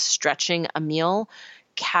of like stretching a meal.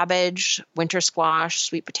 Cabbage, winter squash,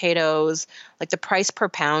 sweet potatoes, like the price per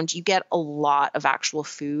pound, you get a lot of actual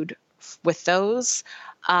food with those.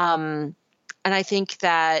 And I think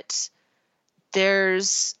that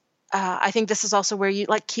there's I think this is also where you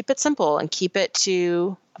like keep it simple and keep it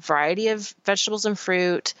to a variety of vegetables and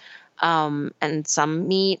fruit, and some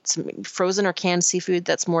meat, some frozen or canned seafood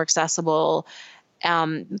that's more accessible.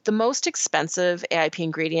 The most expensive AIP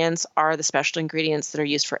ingredients are the special ingredients that are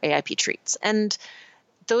used for AIP treats. And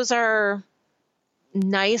those are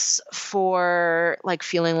nice for like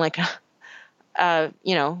feeling like,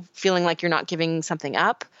 feeling like you're not giving something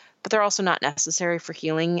up, but they're also not necessary for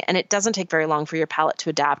healing. And it doesn't take very long for your palate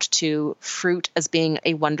to adapt to fruit as being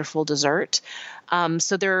a wonderful dessert.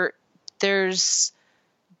 So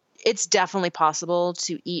it's definitely possible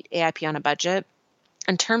to eat AIP on a budget.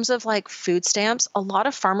 In terms of like food stamps, a lot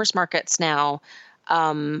of farmers markets now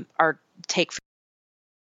take.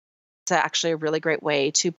 It's actually a really great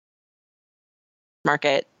way to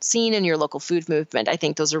market seen in your local food movement. I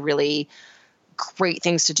think those are really great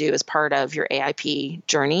things to do as part of your AIP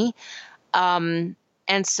journey. And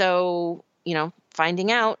so,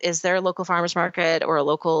 finding out, is there a local farmers market or a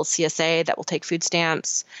local CSA that will take food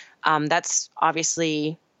stamps? That's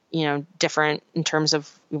obviously, different in terms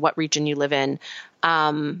of what region you live in.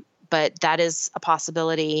 But that is a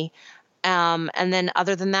possibility. And then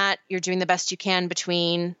other than that, you're doing the best you can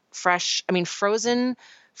between frozen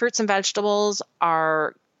fruits and vegetables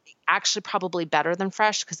are actually probably better than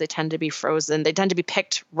fresh because they tend to be frozen. They tend to be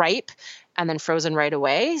picked ripe and then frozen right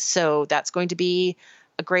away. So that's going to be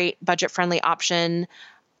a great budget-friendly option.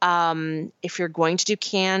 If you're going to do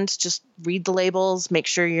canned, just read the labels. Make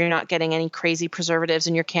sure you're not getting any crazy preservatives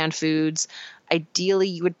in your canned foods. Ideally,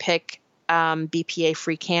 you would pick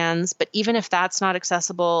BPA-free cans. But even if that's not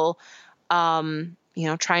accessible,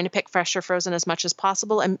 trying to pick fresh or frozen as much as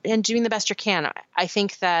possible and doing the best you can. I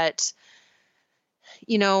think that,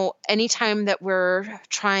 anytime that we're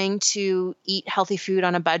trying to eat healthy food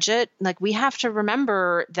on a budget, like we have to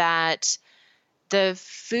remember that the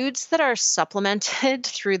foods that are supplemented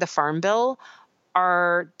through the Farm Bill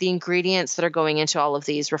are the ingredients that are going into all of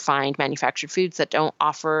these refined manufactured foods that don't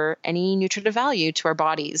offer any nutritive value to our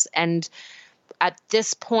bodies. And at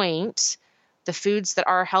this point, the foods that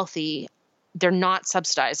are healthy, they're not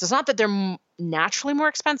subsidized. It's not that they're naturally more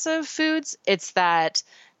expensive foods. It's that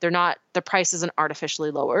the price isn't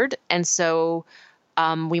artificially lowered. And so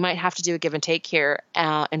we might have to do a give and take here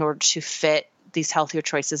in order to fit these healthier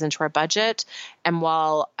choices into our budget. And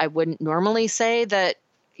while I wouldn't normally say that,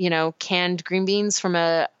 canned green beans from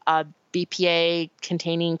a BPA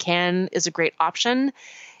containing can is a great option,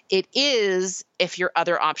 it is if your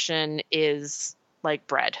other option is like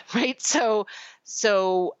bread, right? So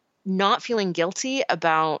not feeling guilty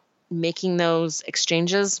about making those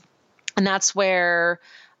exchanges. And that's where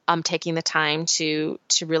taking the time to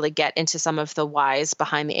really get into some of the whys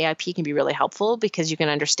behind the AIP can be really helpful, because you can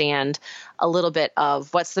understand a little bit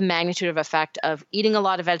of what's the magnitude of effect of eating a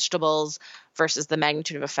lot of vegetables versus the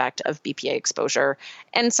magnitude of effect of BPA exposure,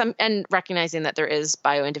 and recognizing that there is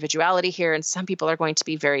bioindividuality here, and some people are going to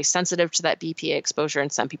be very sensitive to that BPA exposure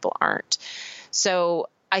and some people aren't. So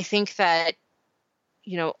I think that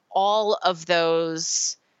all of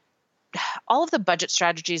the budget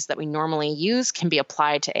strategies that we normally use can be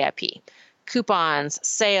applied to AIP. Coupons,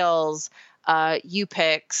 sales,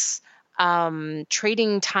 U-Picks,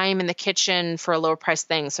 trading time in the kitchen for a lower price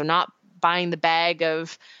thing. So not buying the bag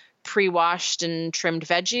of pre-washed and trimmed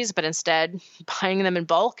veggies, but instead buying them in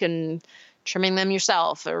bulk and trimming them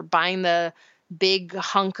yourself, or buying the big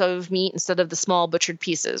hunk of meat instead of the small butchered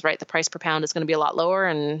pieces, right? The price per pound is going to be a lot lower,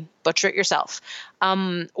 and butcher it yourself.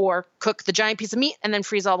 Or cook the giant piece of meat and then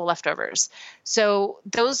freeze all the leftovers. So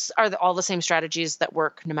those are all the same strategies that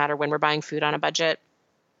work no matter when we're buying food on a budget.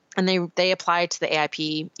 And they apply to the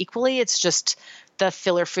AIP equally. It's just the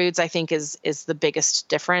filler foods, I think, is the biggest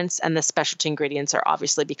difference. And the specialty ingredients are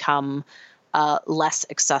obviously become less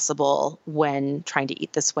accessible when trying to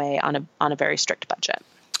eat this way on a very strict budget.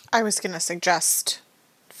 I was going to suggest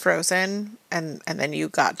frozen, and then you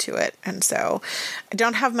got to it. And so I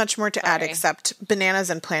don't have much more to add, except bananas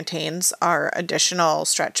and plantains are additional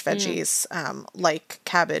stretch veggies, like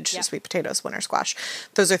cabbage, sweet potatoes, winter squash.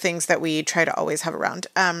 Those are things that we try to always have around.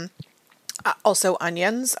 Also,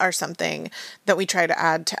 onions are something that we try to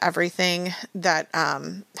add to everything that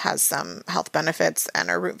has some health benefits, and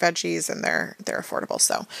are root veggies, and they're affordable.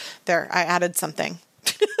 So there, I added something.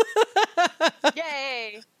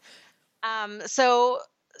 Yay! So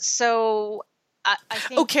I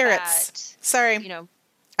think carrots. Sorry.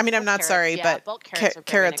 I mean, I'm not sorry, but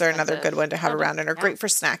carrots are another good one to have around, and are great for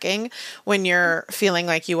snacking when you're feeling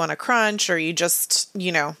like you want a crunch, or you just,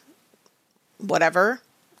 whatever.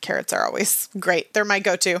 Carrots are always great. They're my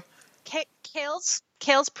go-to.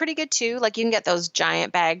 Kale's pretty good too. Like you can get those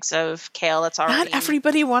giant bags of kale that's already. Not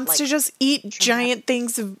everybody wants to just eat giant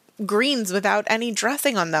things of greens without any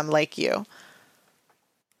dressing on them like you.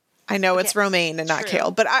 I know it's romaine and not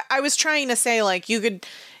kale, but I was trying to say, like, you could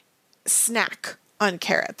snack on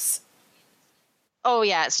carrots. Oh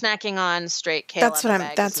yeah, snacking on straight kale. That's what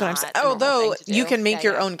I'm saying. Although you can make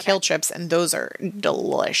your own kale chips, and those are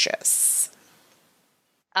delicious.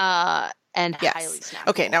 And highly snackable.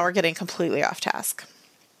 Okay, now we're getting completely off task.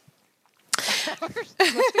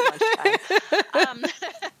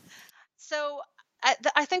 So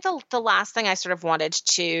I think the last thing I sort of wanted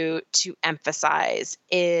to emphasize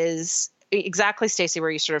is exactly, Stacey,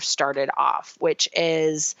 where you sort of started off, which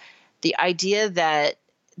is the idea that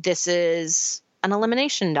this is an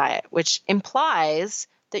elimination diet, which implies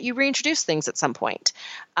that you reintroduce things at some point.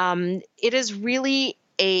 It is really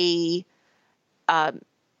a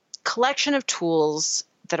collection of tools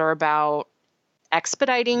that are about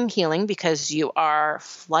expediting healing because you are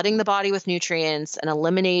flooding the body with nutrients and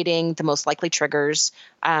eliminating the most likely triggers,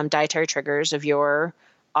 dietary triggers of your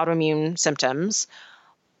autoimmune symptoms,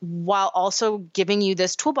 while also giving you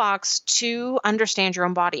this toolbox to understand your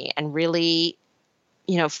own body and really,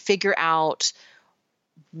 figure out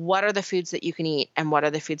what are the foods that you can eat and what are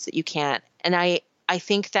the foods that you can't. And I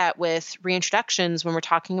think that with reintroductions, when we're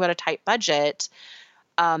talking about a tight budget,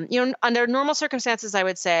 under normal circumstances, I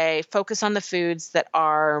would say focus on the foods that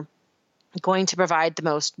are going to provide the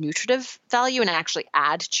most nutritive value and actually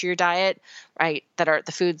add to your diet, right? There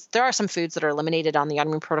are some foods that are eliminated on the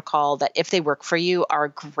autoimmune protocol that, if they work for you, are a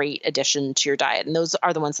great addition to your diet. And those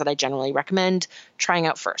are the ones that I generally recommend trying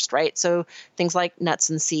out first, right? So things like nuts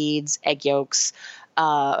and seeds, egg yolks,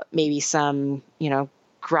 maybe some,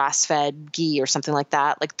 grass-fed ghee or something like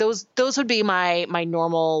that. Like those would be my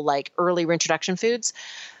normal, like, early reintroduction foods.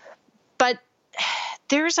 But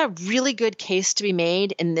there's a really good case to be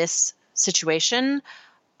made in this situation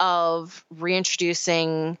of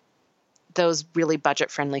reintroducing those really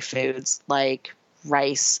budget-friendly foods like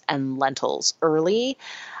rice and lentils early,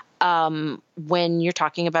 when you're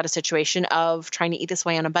talking about a situation of trying to eat this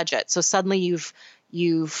way on a budget. So suddenly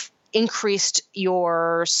you've increased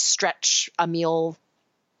your stretch a meal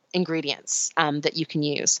ingredients that you can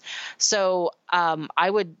use. So I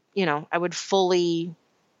would fully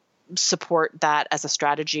support that as a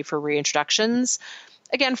strategy for reintroductions.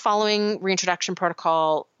 Again, following reintroduction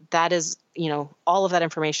protocol, that is, all of that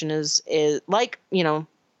information is like,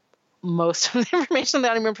 most of the information on the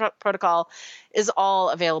autoimmune protocol is all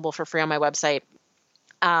available for free on my website.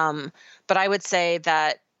 But I would say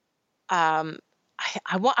that I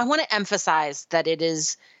want to emphasize that it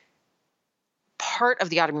is part of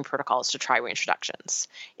the autoimmune protocol is to try reintroductions.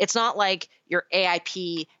 It's not like you're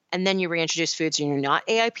AIP and then you reintroduce foods and you're not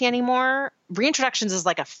AIP anymore. Reintroductions is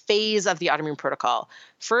like a phase of the autoimmune protocol.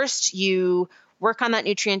 First, you work on that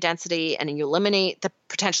nutrient density and you eliminate the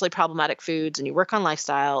potentially problematic foods and you work on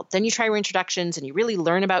lifestyle. Then you try reintroductions and you really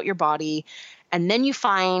learn about your body. And then you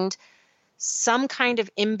find some kind of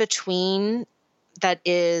in-between that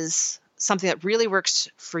is something that really works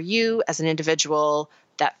for you as an individual,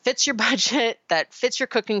 that fits your budget, that fits your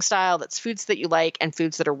cooking style, that's foods that you like and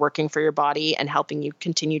foods that are working for your body and helping you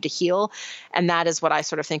continue to heal. And that is what I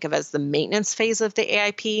sort of think of as the maintenance phase of the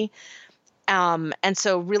AIP. And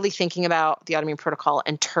so really thinking about the autoimmune protocol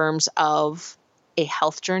in terms of a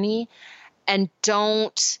health journey, and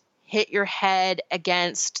don't hit your head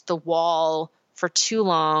against the wall for too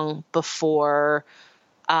long before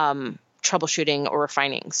troubleshooting or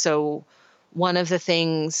refining. So one of the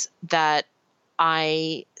things that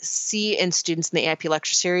I see in students in the AIP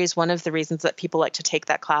lecture series, one of the reasons that people like to take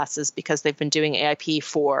that class is because they've been doing AIP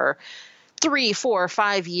for 3, 4,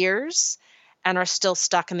 5 years and are still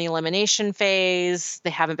stuck in the elimination phase. They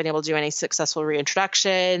haven't been able to do any successful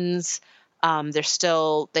reintroductions.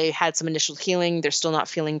 They had some initial healing. They're still not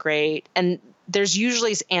feeling great. And there's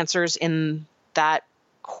usually answers in that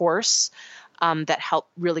course that help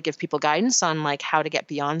really give people guidance on like how to get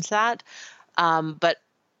beyond that. But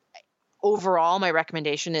overall, my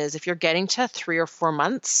recommendation is if you're getting to 3 or 4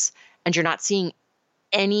 months and you're not seeing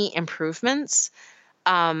any improvements,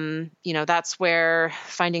 that's where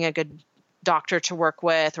finding a good doctor to work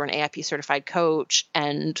with or an AIP certified coach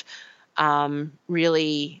and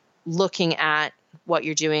really looking at what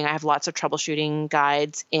you're doing. I have lots of troubleshooting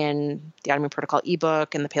guides in the Autoimmune Protocol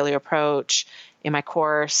ebook and the Paleo Approach in my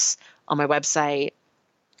course on my website.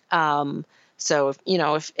 So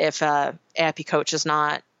if a AIP coach is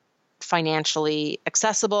not financially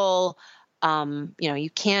accessible, you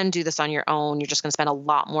can do this on your own. You're just going to spend a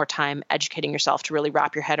lot more time educating yourself to really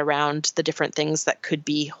wrap your head around the different things that could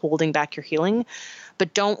be holding back your healing.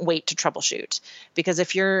 But don't wait to troubleshoot, because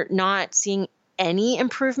if you're not seeing any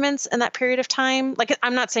improvements in that period of time. Like,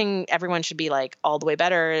 I'm not saying everyone should be like all the way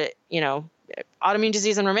better, autoimmune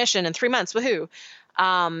disease in remission in 3 months, woohoo.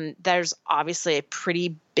 There's obviously a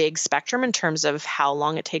pretty big spectrum in terms of how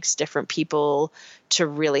long it takes different people to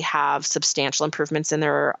really have substantial improvements in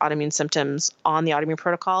their autoimmune symptoms on the autoimmune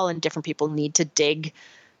protocol, and different people need to dig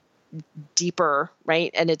deeper, right?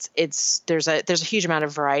 And there's a huge amount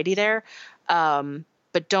of variety there.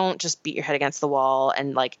 But don't just beat your head against the wall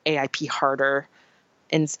and like AIP harder.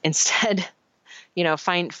 Instead,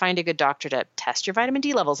 find a good doctor to test your vitamin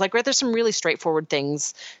D levels. Like, right, there's some really straightforward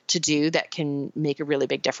things to do that can make a really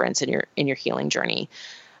big difference in your healing journey.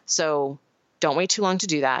 So don't wait too long to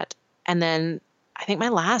do that. And then I think my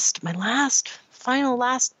last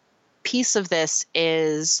piece of this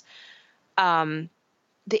is,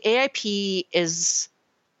 the AIP is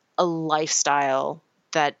a lifestyle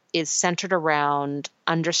that is centered around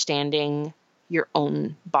understanding your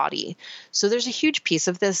own body. So there's a huge piece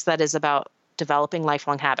of this that is about developing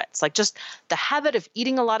lifelong habits, like just the habit of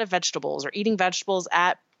eating a lot of vegetables or eating vegetables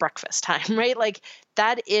at breakfast time, right? Like,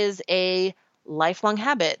 that is a lifelong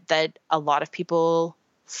habit that a lot of people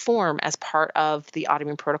form as part of the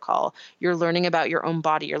autoimmune protocol. You're learning about your own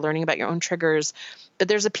body, you're learning about your own triggers, but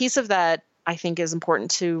there's a piece of that I think is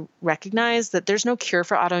important to recognize, that there's no cure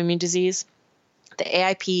for autoimmune disease. The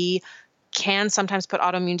AIP can sometimes put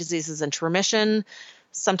autoimmune diseases into remission.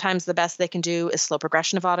 Sometimes the best they can do is slow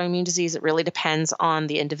progression of autoimmune disease. It really depends on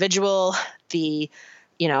the individual, the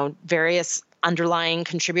various underlying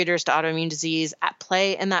contributors to autoimmune disease at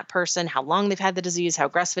play in that person, how long they've had the disease, how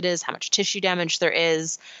aggressive it is, how much tissue damage there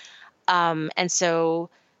is. And so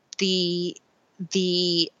the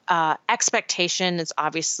expectation is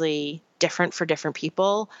obviously different for different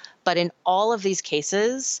people, but in all of these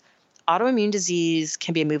cases, autoimmune disease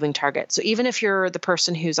can be a moving target. So even if you're the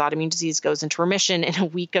person whose autoimmune disease goes into remission in a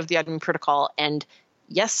week of the autoimmune protocol, and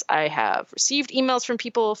yes, I have received emails from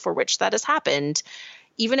people for which that has happened,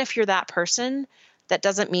 even if you're that person, that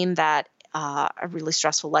doesn't mean that a really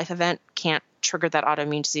stressful life event can't trigger that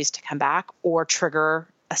autoimmune disease to come back or trigger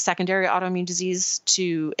a secondary autoimmune disease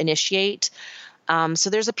to initiate. So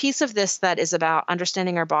there's a piece of this that is about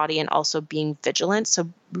understanding our body and also being vigilant. So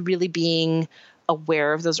really being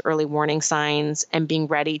aware of those early warning signs and being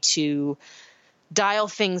ready to dial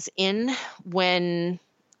things in when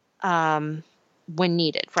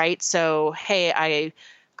needed, right? So, hey, I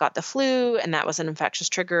got the flu and that was an infectious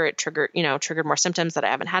trigger. It triggered more symptoms that I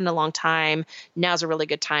haven't had in a long time. Now's a really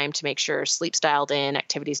good time to make sure sleep's dialed in,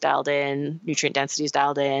 activity's dialed in, nutrient density's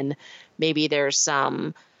dialed in. Maybe there's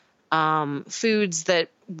some foods that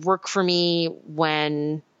work for me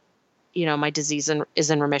when my disease is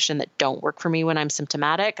in remission that don't work for me when I'm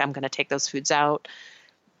symptomatic. I'm going to take those foods out.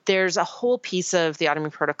 There's a whole piece of the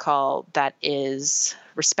autoimmune protocol that is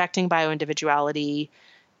respecting bioindividuality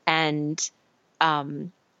and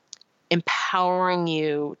empowering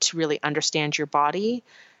you to really understand your body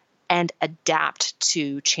and adapt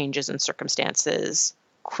to changes in circumstances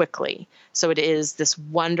quickly. So it is this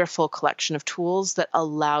wonderful collection of tools that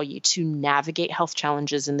allow you to navigate health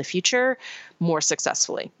challenges in the future more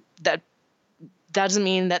successfully. That doesn't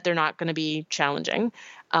mean that they're not going to be challenging.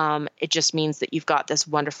 It just means that you've got this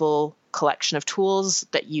wonderful collection of tools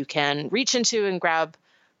that you can reach into and grab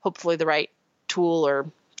hopefully the right tool or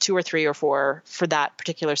 2 or 3 or 4 for that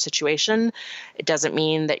particular situation. It doesn't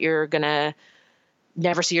mean that you're going to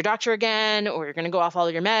never see your doctor again, or you're going to go off all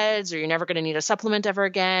of your meds, or you're never going to need a supplement ever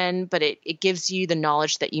again. But it gives you the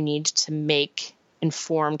knowledge that you need to make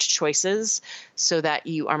informed choices so that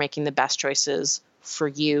you are making the best choices for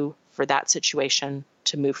you, for that situation,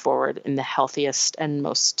 to move forward in the healthiest and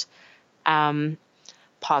most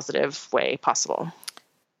positive way possible.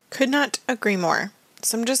 Could not agree more.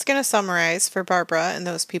 So I'm just going to summarize for Barbara and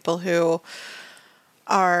those people who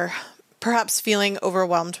are perhaps feeling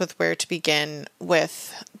overwhelmed with where to begin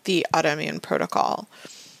with the autoimmune protocol.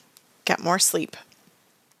 Get more sleep,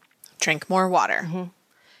 drink more water,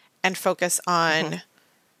 and focus on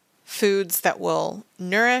foods that will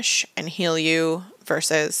nourish and heal you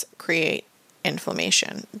versus create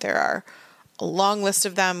inflammation. There are a long list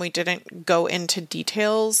of them. We didn't go into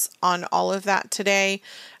details on all of that today.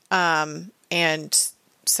 And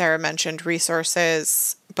Sarah mentioned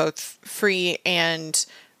resources, both free and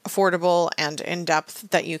affordable and in-depth,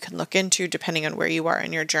 that you can look into depending on where you are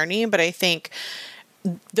in your journey. But I think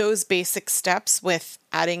those basic steps with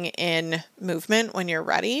adding in movement when you're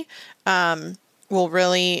ready will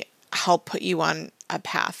really help put you on a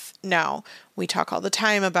path. Now, we talk all the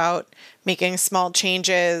time about making small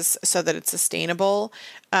changes so that it's sustainable,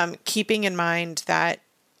 keeping in mind that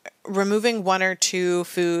removing 1 or 2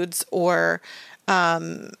 foods or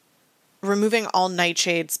removing all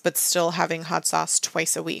nightshades, but still having hot sauce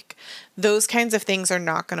twice a week. Those kinds of things are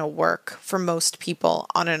not going to work for most people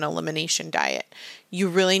on an elimination diet. You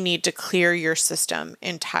really need to clear your system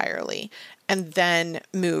entirely and then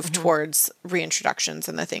move towards reintroductions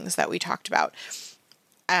and the things that we talked about.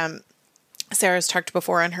 Sarah's talked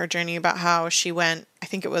before on her journey about how she went, I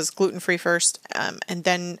think it was gluten-free first, and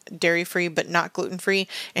then dairy-free, but not gluten-free,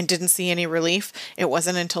 and didn't see any relief. It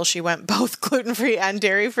wasn't until she went both gluten-free and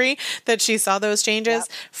dairy-free that she saw those changes.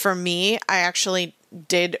 Yep. For me, I actually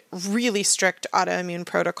did really strict autoimmune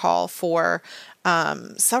protocol for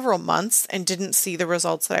several months and didn't see the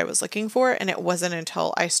results that I was looking for. And it wasn't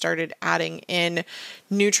until I started adding in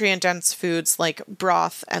nutrient-dense foods like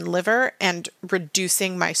broth and liver and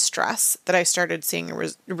reducing my stress that I started seeing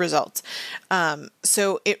results.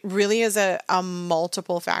 So it really is a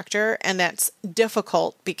multiple factor, and that's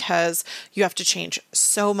difficult because you have to change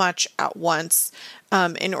so much at once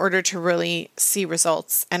in order to really see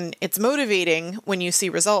results. And it's motivating when you see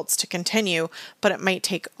results to continue, but it might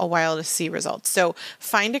take a while to see results. So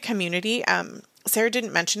find a community. Sarah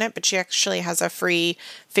didn't mention it, but she actually has a free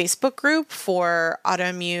Facebook group for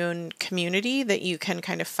autoimmune community that you can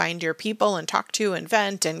kind of find your people and talk to and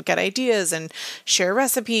vent and get ideas and share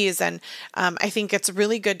recipes. And I think it's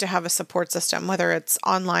really good to have a support system, whether it's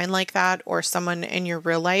online like that or someone in your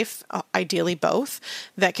real life, ideally both,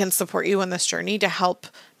 that can support you on this journey to help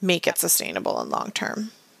make it sustainable and long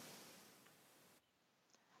term.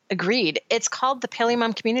 Agreed. It's called the Paleo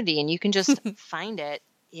Mom Community, and you can just find it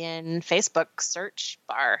in Facebook search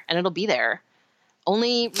bar, and it'll be there.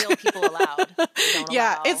 Only real people allowed.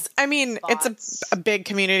 Yeah, it's a big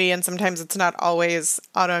community, and sometimes it's not always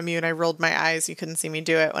autoimmune. I rolled my eyes. You couldn't see me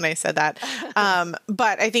do it when I said that.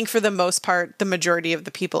 But I think for the most part, the majority of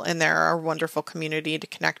the people in there are a wonderful community to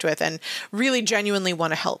connect with and really genuinely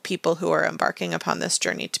want to help people who are embarking upon this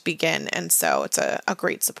journey to begin. And so it's a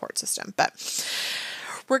great support system. But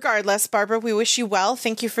regardless, Barbara, we wish you well.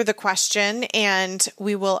 Thank you for the question. And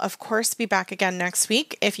we will, of course, be back again next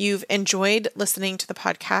week. If you've enjoyed listening to the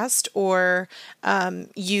podcast or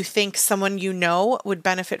you think someone you know would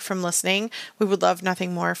benefit from listening, we would love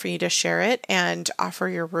nothing more for you to share it and offer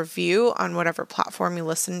your review on whatever platform you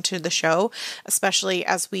listen to the show, especially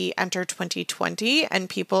as we enter 2020 and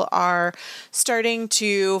people are starting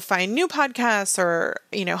to find new podcasts or,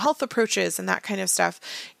 health approaches and that kind of stuff.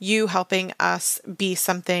 You helping us be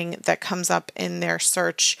something that comes up in their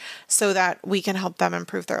search so that we can help them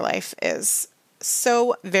improve their life is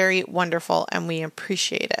so very wonderful, and we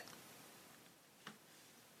appreciate it.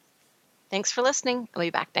 Thanks for listening. I'll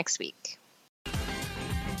be back next week.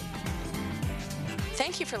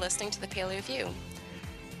 Thank you for listening to the Paleo View.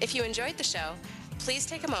 If you enjoyed the show, please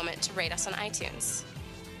take a moment to rate us on iTunes.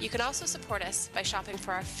 You can also support us by shopping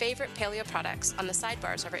for our favorite paleo products on the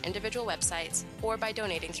sidebars of our individual websites or by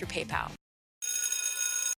donating through PayPal.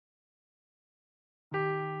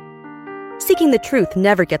 Seeking the truth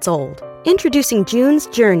never gets old. Introducing June's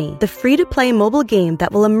Journey, the free-to-play mobile game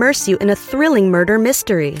that will immerse you in a thrilling murder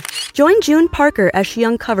mystery. Join June Parker as she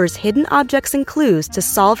uncovers hidden objects and clues to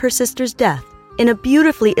solve her sister's death in a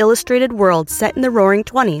beautifully illustrated world set in the Roaring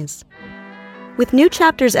 '20s. With new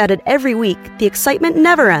chapters added every week, the excitement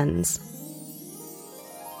never ends.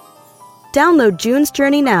 Download June's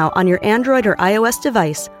Journey now on your Android or iOS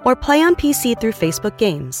device or play on PC through Facebook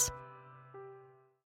Games.